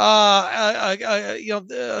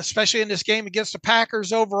 Especially in this game against the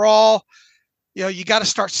Packers overall, you got to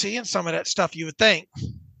start seeing some of that stuff, you would think.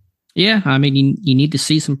 Yeah. I mean, you need to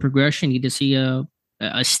see some progression. You need to see a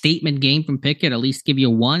statement game from Pickett, at least give you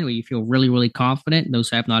one where you feel really, really confident. Those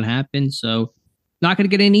have not happened. So not going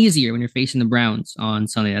to get any easier when you're facing the Browns on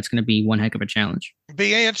Sunday. That's going to be one heck of a challenge.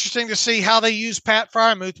 Be interesting to see how they use Pat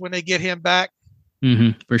Freiermuth when they get him back.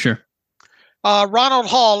 For sure. Ronald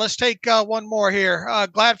Hall, let's take one more here.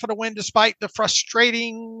 Glad for the win despite the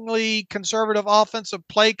frustratingly conservative offensive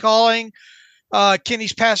play calling.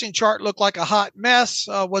 Kenny's passing chart looked like a hot mess.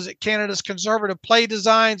 Was it Canada's conservative play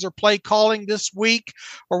designs or play calling this week,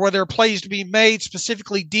 or were there plays to be made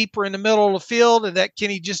specifically deeper in the middle of the field and that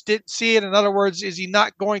Kenny just didn't see it? In other words, is he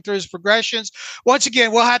not going through his progressions? Once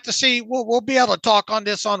again, we'll have to see. We'll be able to talk on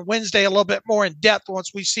this on Wednesday a little bit more in depth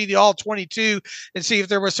once we see the all 22 and see if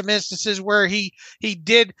there were some instances where he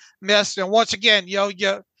did miss. And once again,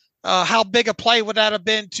 how big a play would that have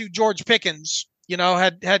been to George Pickens?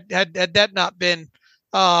 Had that not been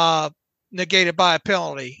negated by a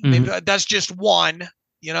penalty. I mean, that's just one,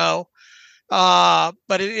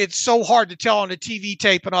 but it's so hard to tell on the TV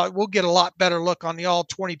tape, and we'll get a lot better look on the all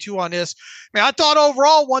 22 on this. I mean, I thought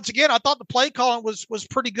overall, once again, I thought the play calling was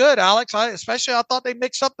pretty good, Alex. I thought they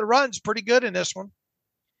mixed up the runs pretty good in this one.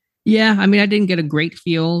 Yeah, I mean, I didn't get a great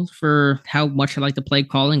feel for how much I like the play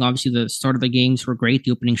calling. Obviously, the start of the games were great.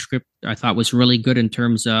 The opening script I thought was really good in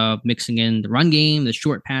terms of mixing in the run game, the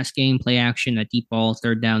short pass game, play action, that deep ball,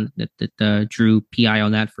 third down that drew PI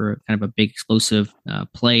on that for kind of a big explosive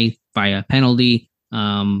play via penalty.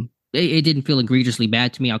 It didn't feel egregiously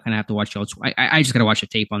bad to me. I'll kind of have to watch y'all. I just got to watch the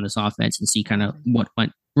tape on this offense and see kind of what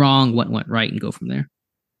went wrong, what went right, and go from there.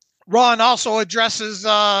 Ron also addresses,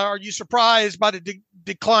 are you surprised by the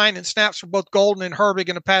decline in snaps for both Golden and Herbig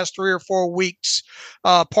in the past 3 or 4 weeks?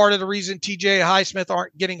 Part of the reason TJ Highsmith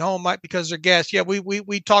aren't getting home might because they're gassed. Yeah,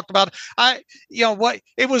 we talked about it. I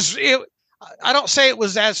don't say it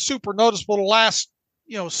was as super noticeable the last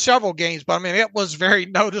several games, but I mean it was very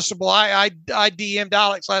noticeable. I DM'd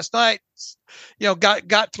Alex last night.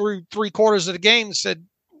 Got through 3/4 of the game and said,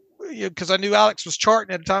 because I knew Alex was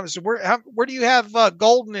charting at the time. I said, where do you have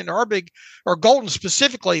Golden and Herbig, or Golden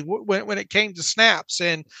specifically, when it came to snaps?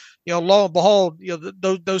 And, lo and behold,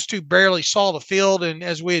 those two barely saw the field. And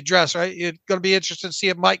as we address, right, it's going to be interesting to see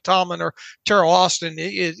if Mike Tomlin or Terrell Austin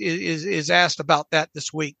is asked about that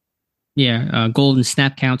this week. Yeah, Golden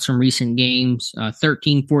snap counts from recent games,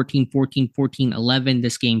 13, 14, 14, 14, 11,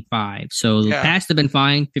 this game 5. So the past have been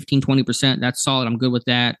fine, 15, 20%. That's solid. I'm good with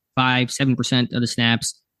that. 5, 7% of the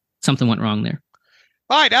snaps. Something went wrong there.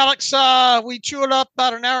 All right, Alex, we chewed up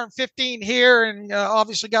about an hour and 15 here, and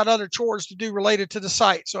obviously got other chores to do related to the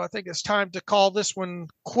site. So I think it's time to call this one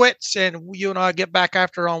quits, and you and I get back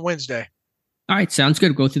after on Wednesday. All right, sounds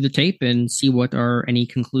good. Go through the tape and see what any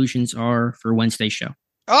conclusions are for Wednesday's show.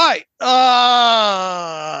 All right.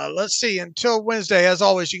 Let's see. Until Wednesday, as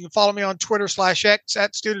always, you can follow me on Twitter /X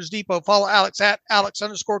at Steelers Depot. Follow Alex at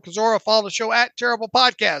Alex_Kozora. Follow the show at Terrible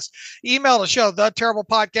Podcast. Email the show,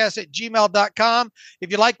 theterriblepodcast@gmail.com.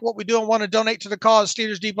 If you like what we do and want to donate to the cause,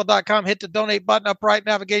 SteelersDepot.com. Hit the donate button up right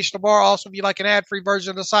navigational bar. Also, if you like an ad-free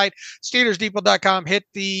version of the site, SteelersDepot.com. Hit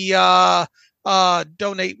the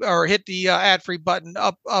donate or hit the ad-free button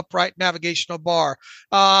upright navigational bar.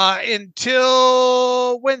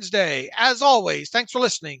 Until Wednesday, as always, thanks for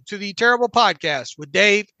listening to the Terrible Podcast with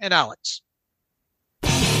Dave and Alex.